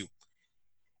banker's shoe,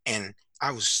 and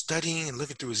I was studying and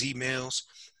looking through his emails,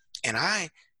 and I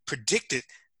predicted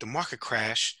the market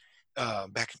crash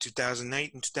back in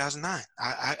 2008 and 2009.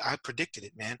 I predicted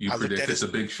it, man. You predicted The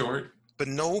Big Short? But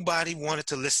nobody wanted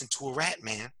to listen to a rat,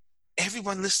 man.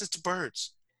 Everyone listens to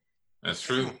birds. That's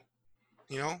true.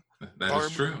 That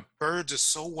is true. Birds are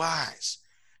so wise.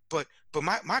 But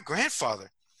my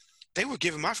grandfather, they were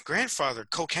giving my grandfather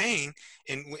cocaine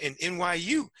in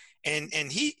NYU,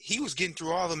 and he was getting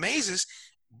through all the mazes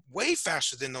way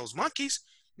faster than those monkeys.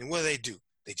 And what do?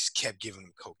 They just kept giving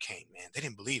him cocaine, man. They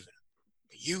didn't believe in him.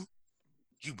 But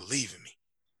you believe in me.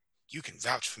 You can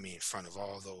vouch for me in front of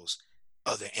all those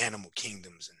other animal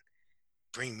kingdoms and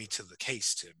bring me to the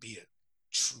case to be a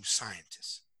true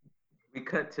scientist. We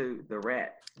cut to the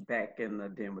rat back in the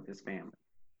den with his family.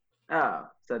 Oh,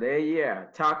 so there you are,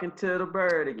 talking to the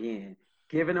bird again,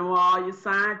 giving him all your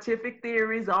scientific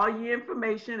theories, all your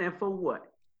information, and for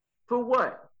what? For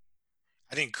what?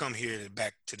 I didn't come here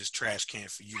back to this trash can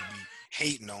for you to be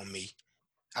hating on me.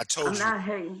 I told you. I'm not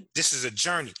hating. This is a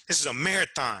journey. This is a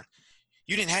marathon.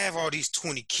 You didn't have all these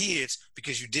 20 kids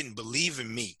because you didn't believe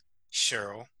in me,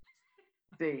 Cheryl.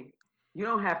 See, you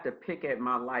don't have to pick at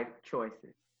my life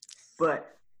choices.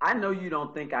 But I know you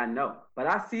don't think I know. But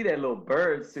I see that little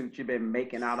bird suit you've been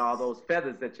making out all those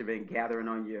feathers that you've been gathering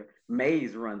on your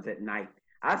maze runs at night.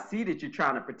 I see that you're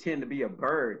trying to pretend to be a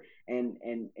bird and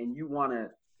you want to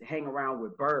hang around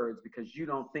with birds because you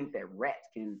don't think that rats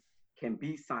can can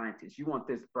be scientists. You want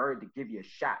this bird to give you a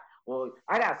shot. Well,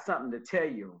 I got something to tell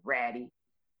you, ratty.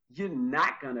 You're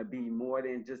not going to be more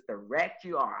than just the rat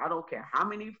you are. I don't care how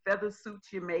many feather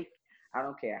suits you make. I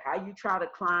don't care how you try to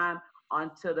climb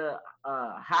onto the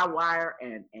high wire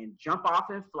and jump off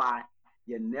and fly.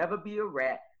 You'll never be a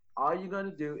rat. All you're going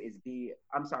to do is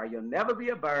you'll never be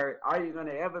a bird. All you're going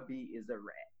to ever be is a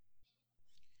rat.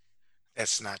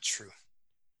 That's not true.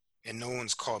 And no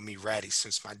one's called me ratty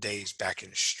since my days back in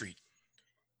the street.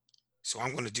 So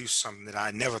I'm going to do something that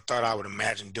I never thought I would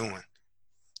imagine doing.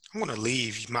 I'm going to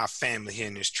leave my family here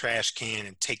in this trash can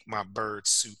and take my bird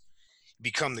suit,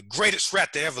 become the greatest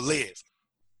rat that ever lived.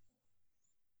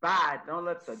 Bye. Don't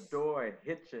let the door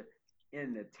hit you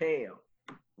in the tail,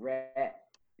 rat.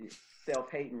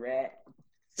 Self-hating rat.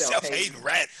 Self-hating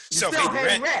rat.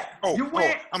 Self-hating rat.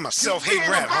 I'm a self-hating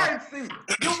rat.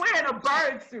 You're wearing a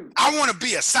bird suit. I want to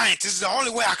be a scientist. It's the only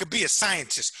way I could be a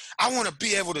scientist. I want to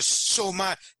be able to show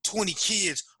my 20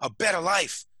 kids a better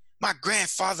life. My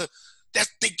grandfather,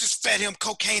 they just fed him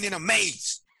cocaine in a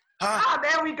maze. Huh? Oh,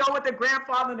 there we go with the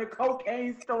grandfather and the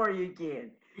cocaine story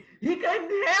again. He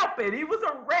couldn't help it. He was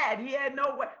a rat. He had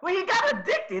no way. Well, he got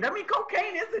addicted. I mean,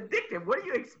 cocaine is addictive. What do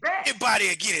you expect? Anybody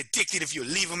will get addicted if you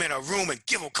leave them in a room and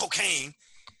give them cocaine.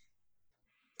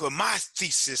 But my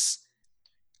thesis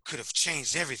could have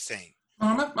changed everything.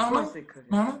 Mama,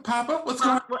 Papa, what's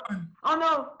going on? Oh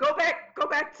no, go back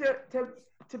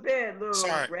to bed, little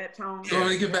rat tone. You want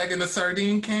me to get back in the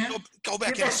sardine can? Go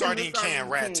back in the sardine can,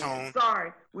 rat tone.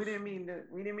 Sorry, we didn't mean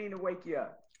to wake you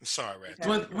up. I'm sorry, rat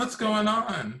tone. What's going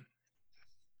on?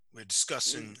 We're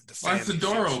discussing the family. Why is the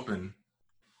door open?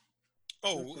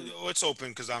 Oh, it's open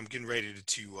because I'm getting ready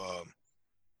to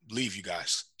leave you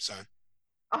guys, son.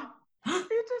 Oh,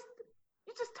 you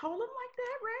just told him like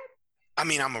that, rat? I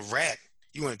mean, I'm a rat.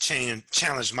 You want to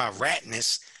challenge my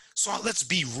ratness? So let's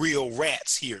be real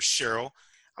rats here, Cheryl.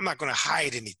 I'm not going to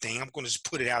hide anything. I'm going to just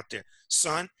put it out there.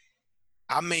 Son,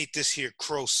 I made this here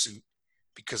crow suit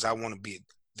because I want to be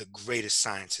the greatest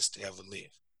scientist to ever live.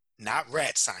 Not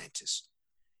rat scientist.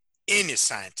 Any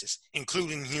scientist,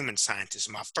 including human scientists.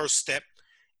 My first step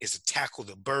is to tackle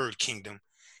the bird kingdom.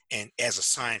 And as a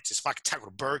scientist, if I can tackle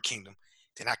the bird kingdom,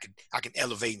 then I can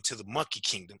elevate into the monkey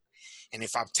kingdom. And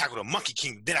if I tackle the monkey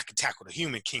kingdom, then I can tackle the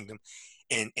human kingdom.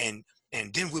 And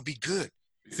then we'll be good.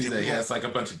 You see that he has like a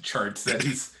bunch of charts that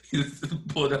he's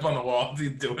pulled up on the walls.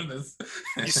 He's doing this.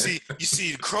 you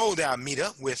see the crow that I meet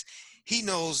up with, he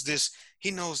knows this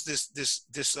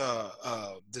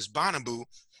Bonobo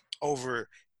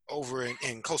over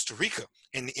in Costa Rica.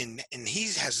 And he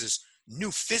has this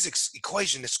new physics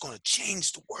equation that's going to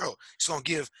change the world. It's going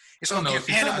to give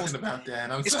animals about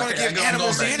that. It's going to give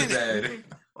animals the internet.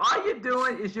 All you're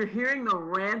doing is you're hearing the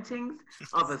rantings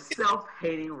of a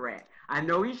self-hating rat. I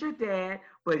know he's your dad,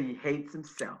 but he hates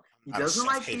himself. He doesn't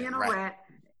like being a rat,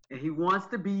 and he wants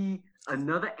to be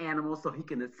another animal so he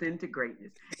can ascend to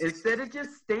greatness. Instead of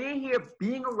just staying here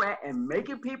being a rat and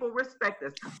making people respect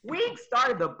us, we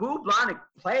started the bubonic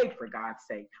plague, for God's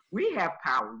sake. We have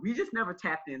power. We just never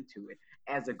tapped into it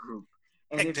as a group.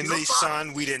 And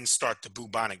son, we didn't start the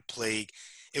bubonic plague.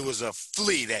 It was a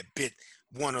flea that bit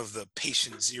one of the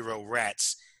patient zero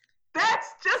rats. That's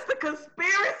just a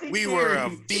conspiracy We theory. were a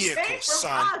vehicle,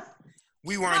 son. Us.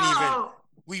 We weren't even.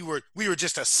 We were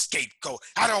just a scapegoat.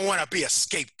 I don't want to be a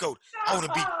scapegoat. I want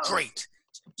to be great.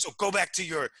 So go back to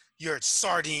your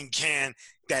sardine can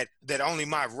that only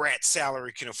my rat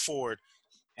salary can afford,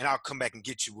 and I'll come back and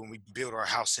get you when we build our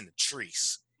house in the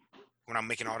trees. When I'm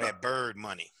making all that bird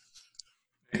money.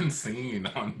 Insane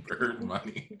on bird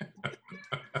money.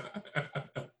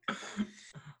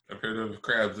 I've heard of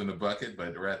crabs in a bucket,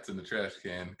 but rats in the trash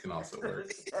can also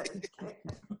work.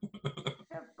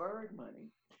 Have bird money.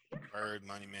 Bird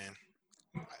money, man.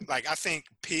 Like, I think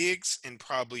pigs and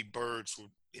probably birds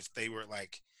would, if they were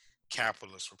like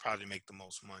capitalists, would probably make the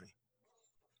most money.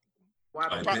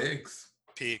 Why pigs?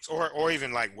 Pigs, or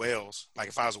even like whales. Like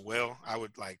if I was a whale, I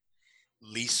would like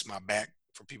lease my back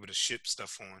for people to ship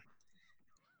stuff on.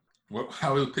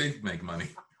 How will pigs make money?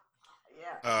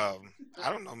 Yeah. I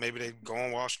don't know. Maybe they go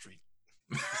on Wall Street.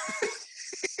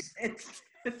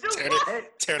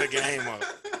 tear the game up.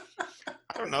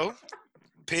 I don't know.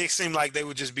 Pigs seem like they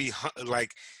would just be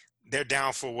like they're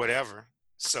down for whatever.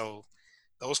 So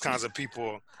those kinds of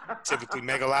people typically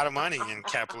make a lot of money in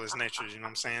capitalist natures. You know what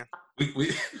I'm saying?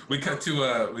 We cut to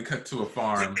a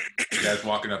farm. You guys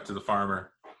walking up to the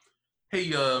farmer. Hey,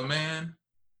 man,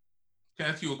 can I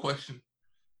ask you a question?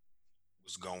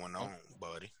 What's going on,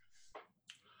 buddy?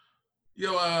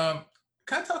 Yo,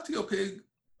 can I talk to your pig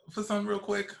for something real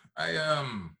quick?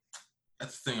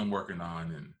 That's the thing I'm working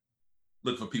on and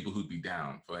look for people who'd be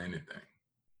down for anything.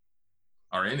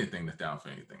 or anything that's down for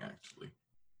anything, actually.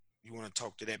 You want to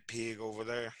talk to that pig over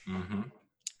there? Mm-hmm.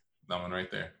 That one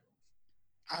right there.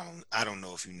 I don't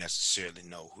know if you necessarily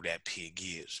know who that pig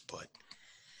is, but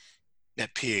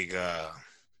that pig,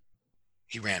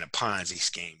 he ran a Ponzi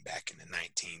scheme back in the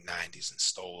 1990s and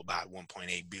stole about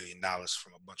 $1.8 billion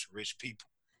from a bunch of rich people.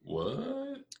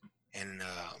 What? And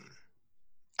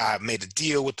I made a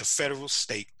deal with the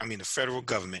federal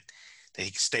government that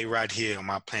he could stay right here on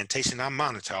my plantation. I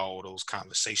monitor all those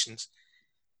conversations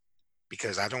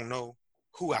because I don't know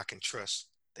who I can trust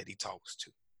that he talks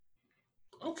to.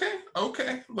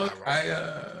 Okay. Look,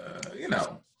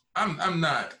 I'm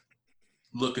not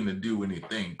looking to do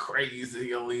anything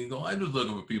crazy illegal. I'm just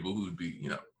looking for people who would be,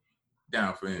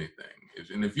 down for anything.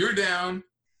 And if you're down,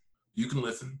 you can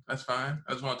listen. That's fine.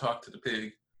 I just want to talk to the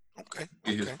pig. Okay.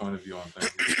 Get his point of view on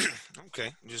things.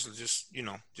 Okay.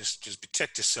 Just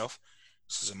protect yourself.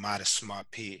 This is a mighty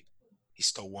smart pig. He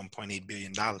stole $1.8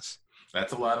 billion.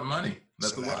 That's a lot of money.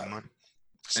 That's a lot of money.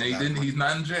 And he's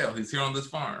not in jail. He's here on this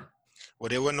farm. Well,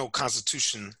 there was no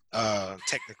constitution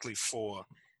technically for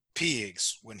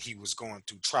pigs when he was going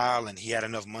through trial, and he had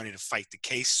enough money to fight the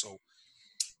case. So,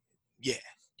 yeah,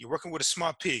 you're working with a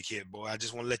smart pig here, boy. I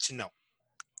just want to let you know.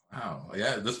 Oh,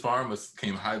 yeah, this farm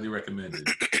came highly recommended.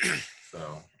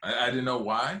 So I didn't know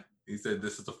why. He said,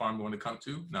 this is the farm we want to come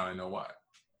to. Now I know why.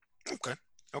 Okay.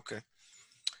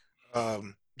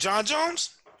 John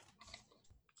Jones,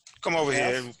 come over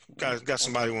here. Got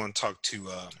somebody want to talk to.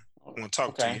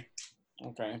 To you.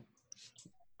 Okay.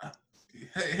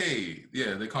 Hey,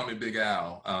 yeah, they call me Big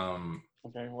Al.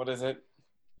 Okay, what is it?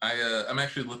 I'm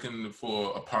actually looking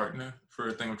for a partner for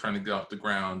a thing I'm trying to get off the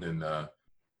ground, and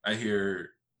I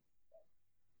hear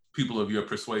people of your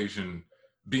persuasion,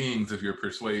 beings of your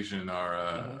persuasion, are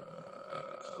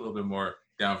a little bit more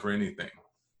down for anything.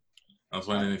 I was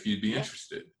wondering if you'd be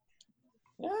interested.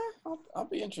 Yeah, I'll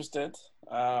be interested.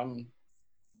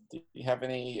 Do you have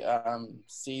any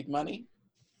seed money?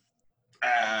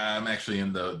 I'm actually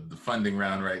in the funding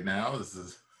round right now. This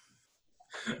is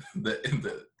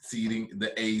the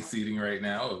seeding right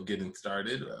now of getting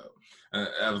started.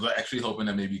 I was actually hoping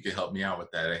that maybe you could help me out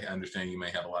with that. I understand you may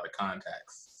have a lot of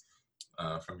contacts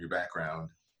from your background.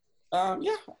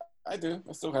 Yeah, I do.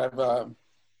 I still have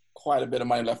quite a bit of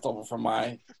money left over from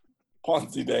my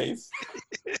Ponzi days.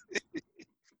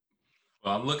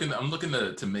 Well, I'm looking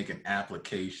to make an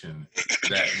application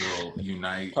that will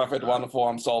unite. Perfect, wonderful.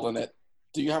 I'm sold on it.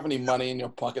 Do you have any money in your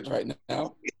pocket right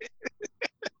now?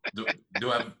 Do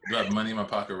I have money in my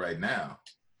pocket right now?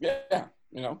 Yeah,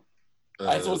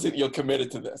 I just want to see you're committed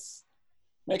to this.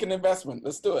 Make an investment.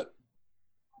 Let's do it.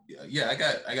 Yeah, I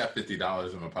got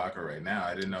 $50 in my pocket right now.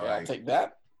 I didn't know. Okay, I'll take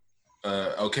that.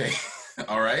 Okay,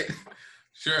 all right,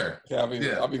 sure. Okay,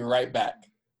 I'll be right back.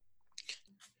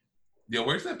 Yeah,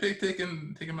 where's that pig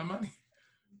taking my money?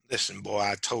 Listen, boy,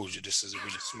 I told you this is a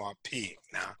really smart pig.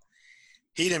 Now,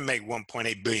 he didn't make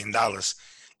 $1.8 billion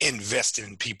investing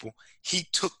in people. He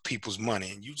took people's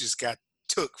money, and you just got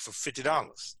took for $50.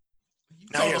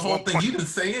 Now the whole thing. You didn't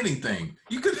say anything.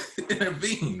 You could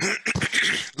intervene.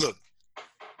 Look,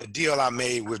 the deal I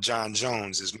made with John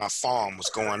Jones is my farm was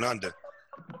going under,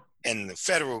 and the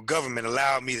federal government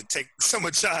allowed me to take some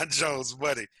of John Jones'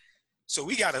 money. So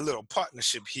we got a little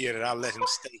partnership here that I let him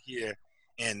stay here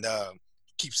and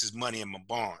keeps his money in my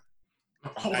barn.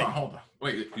 Hold on.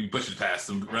 Wait, he pushes past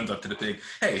him, runs up to the pig.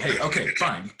 Hey, okay,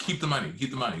 fine. Keep the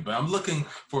money. But I'm looking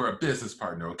for a business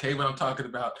partner, okay? What I'm talking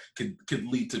about could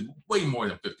lead to way more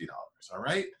than $50, all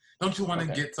right? Don't you want to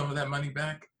get some of that money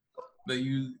back that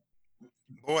you...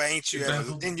 Boy,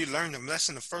 didn't you learn the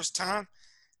lesson the first time?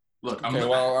 Look,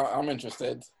 I'm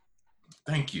interested.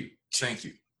 Thank you.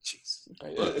 Jeez.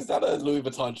 Okay. Is that a Louis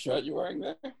Vuitton shirt you're wearing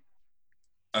there?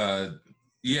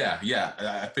 Yeah.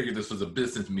 I figured this was a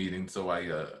business meeting, so I,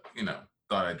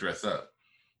 thought I'd dress up.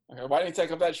 Okay, why don't you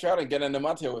take off that shirt and get in the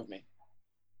mud here with me?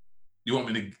 You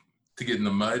want me to get in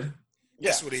the mud? Yeah.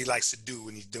 That's what he likes to do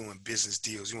when he's doing business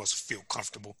deals. He wants to feel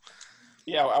comfortable.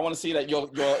 Yeah, I want to see that you're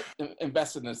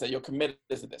invested in this, that you're committed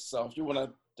to this. So if you want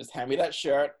to just hand me that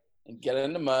shirt and get it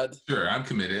in the mud. Sure, I'm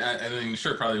committed. I mean, the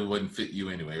shirt probably wouldn't fit you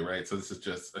anyway, right? So this is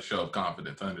just a show of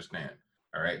confidence. I understand.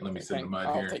 All right, let me sit in the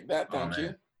mud here. I'll take that. Thank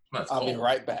you. I'll be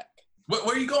right back. Where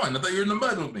are you going? I thought you were in the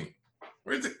mud with me.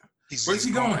 Where's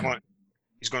he going?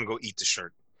 He's going to go eat the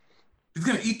shirt. He's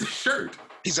going to eat the shirt?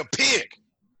 He's a pig.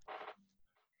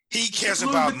 He cares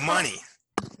about money.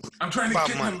 I'm trying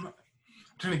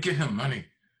to get him money.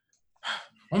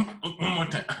 One more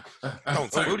time.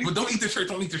 Don't eat the shirt.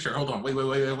 Don't eat the shirt. Hold on. Wait.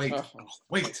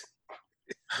 Wait.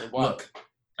 Look,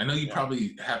 I know you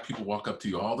probably have people walk up to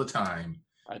you all the time.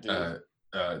 I do.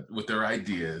 With their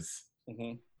ideas.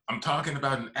 Mm-hmm. I'm talking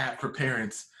about an app for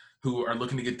parents who are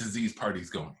looking to get disease parties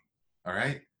going. All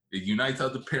right? It unites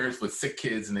other parents with sick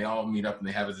kids, and they all meet up and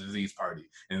they have a disease party,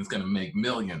 and it's going to make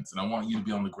millions. And I want you to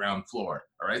be on the ground floor.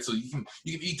 All right? So you can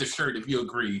eat the shirt if you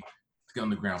agree to get on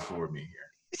the ground floor with me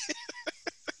here.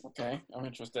 Okay, I'm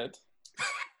interested.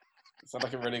 Sounds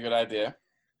like a really good idea.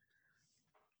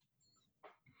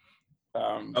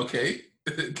 Okay.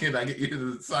 Can I get you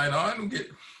to sign on and get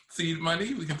seed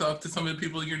money? We can talk to some of the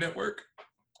people in your network.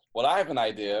 Well, I have an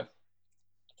idea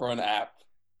for an app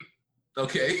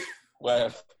Okay.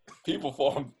 where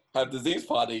people have disease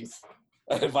parties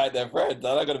and invite their friends.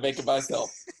 I'm not going to make it myself.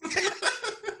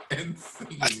 And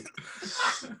seed.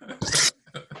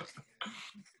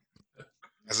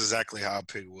 That's exactly how a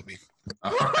pig would be.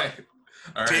 All right.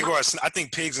 All Pig right. I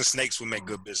think pigs and snakes would make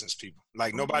good business people.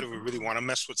 Like nobody would really want to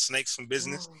mess with snakes in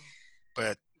business,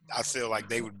 but I feel like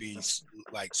they would be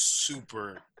like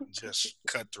super just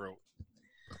cutthroat,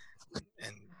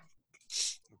 and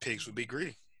pigs would be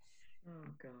greedy. Oh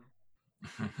God.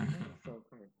 That was so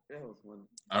great. That was one.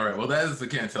 All right. Well, that is the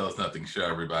Can't Tell Us Nothing show,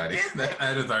 everybody.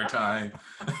 That is our time.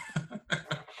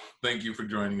 Thank you for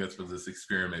joining us for this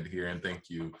experiment here, and thank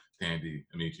you, Tandy,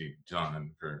 Amici,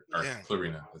 John, or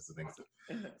Clarina, that's the thing,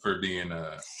 for being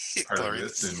part of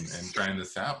this and trying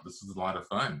this out. This was a lot of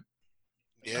fun.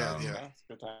 Yeah, It's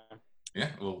a good time.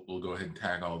 Yeah, we'll go ahead and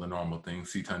tag all the normal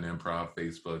things: C-Ton Improv,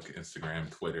 Facebook,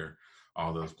 Instagram, Twitter,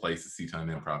 all those places.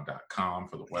 CTonImprov.com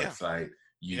for the website.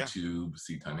 YouTube,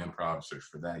 C-Ton Improv. Search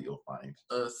for that, you'll find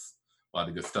us. A lot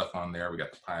of good stuff on there. We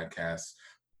got the podcast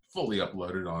fully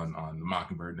uploaded on the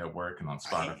Mockingbird Network and on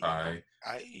Spotify,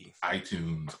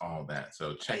 iTunes, all that.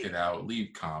 So check it out.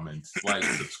 Leave comments, like,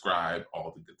 subscribe,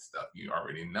 all the good stuff you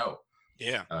already know.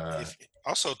 Yeah.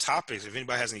 Also topics. If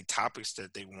anybody has any topics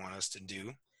that they want us to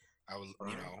do, I would,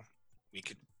 we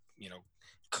could,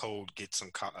 get some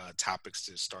topics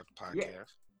to start the podcast. Yeah.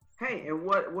 Hey, and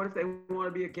what if they want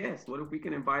to be a guest? What if we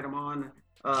can invite them on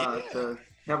to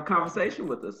have a conversation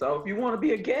with us? So if you want to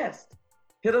be a guest,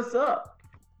 hit us up.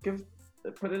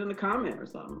 Put it in the comment or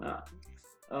something.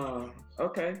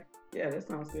 Okay. Yeah, that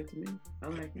sounds good to me. I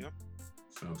like it.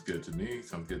 Sounds good to me.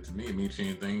 Amici,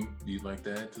 anything you'd like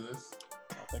to add to this?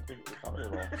 I think we probably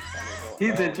will.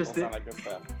 He's interested. Like good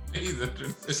stuff. He's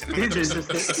interested. He's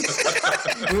interested.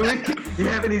 You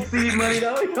have any seed money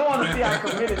though? You don't want to see our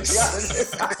committed.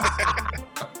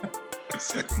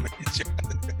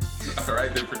 All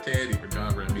right, then for Tandy, for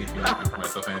John, for Amici, for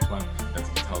myself, Antoine, that's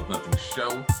the Tell Us Nothing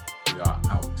show. We are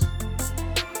out.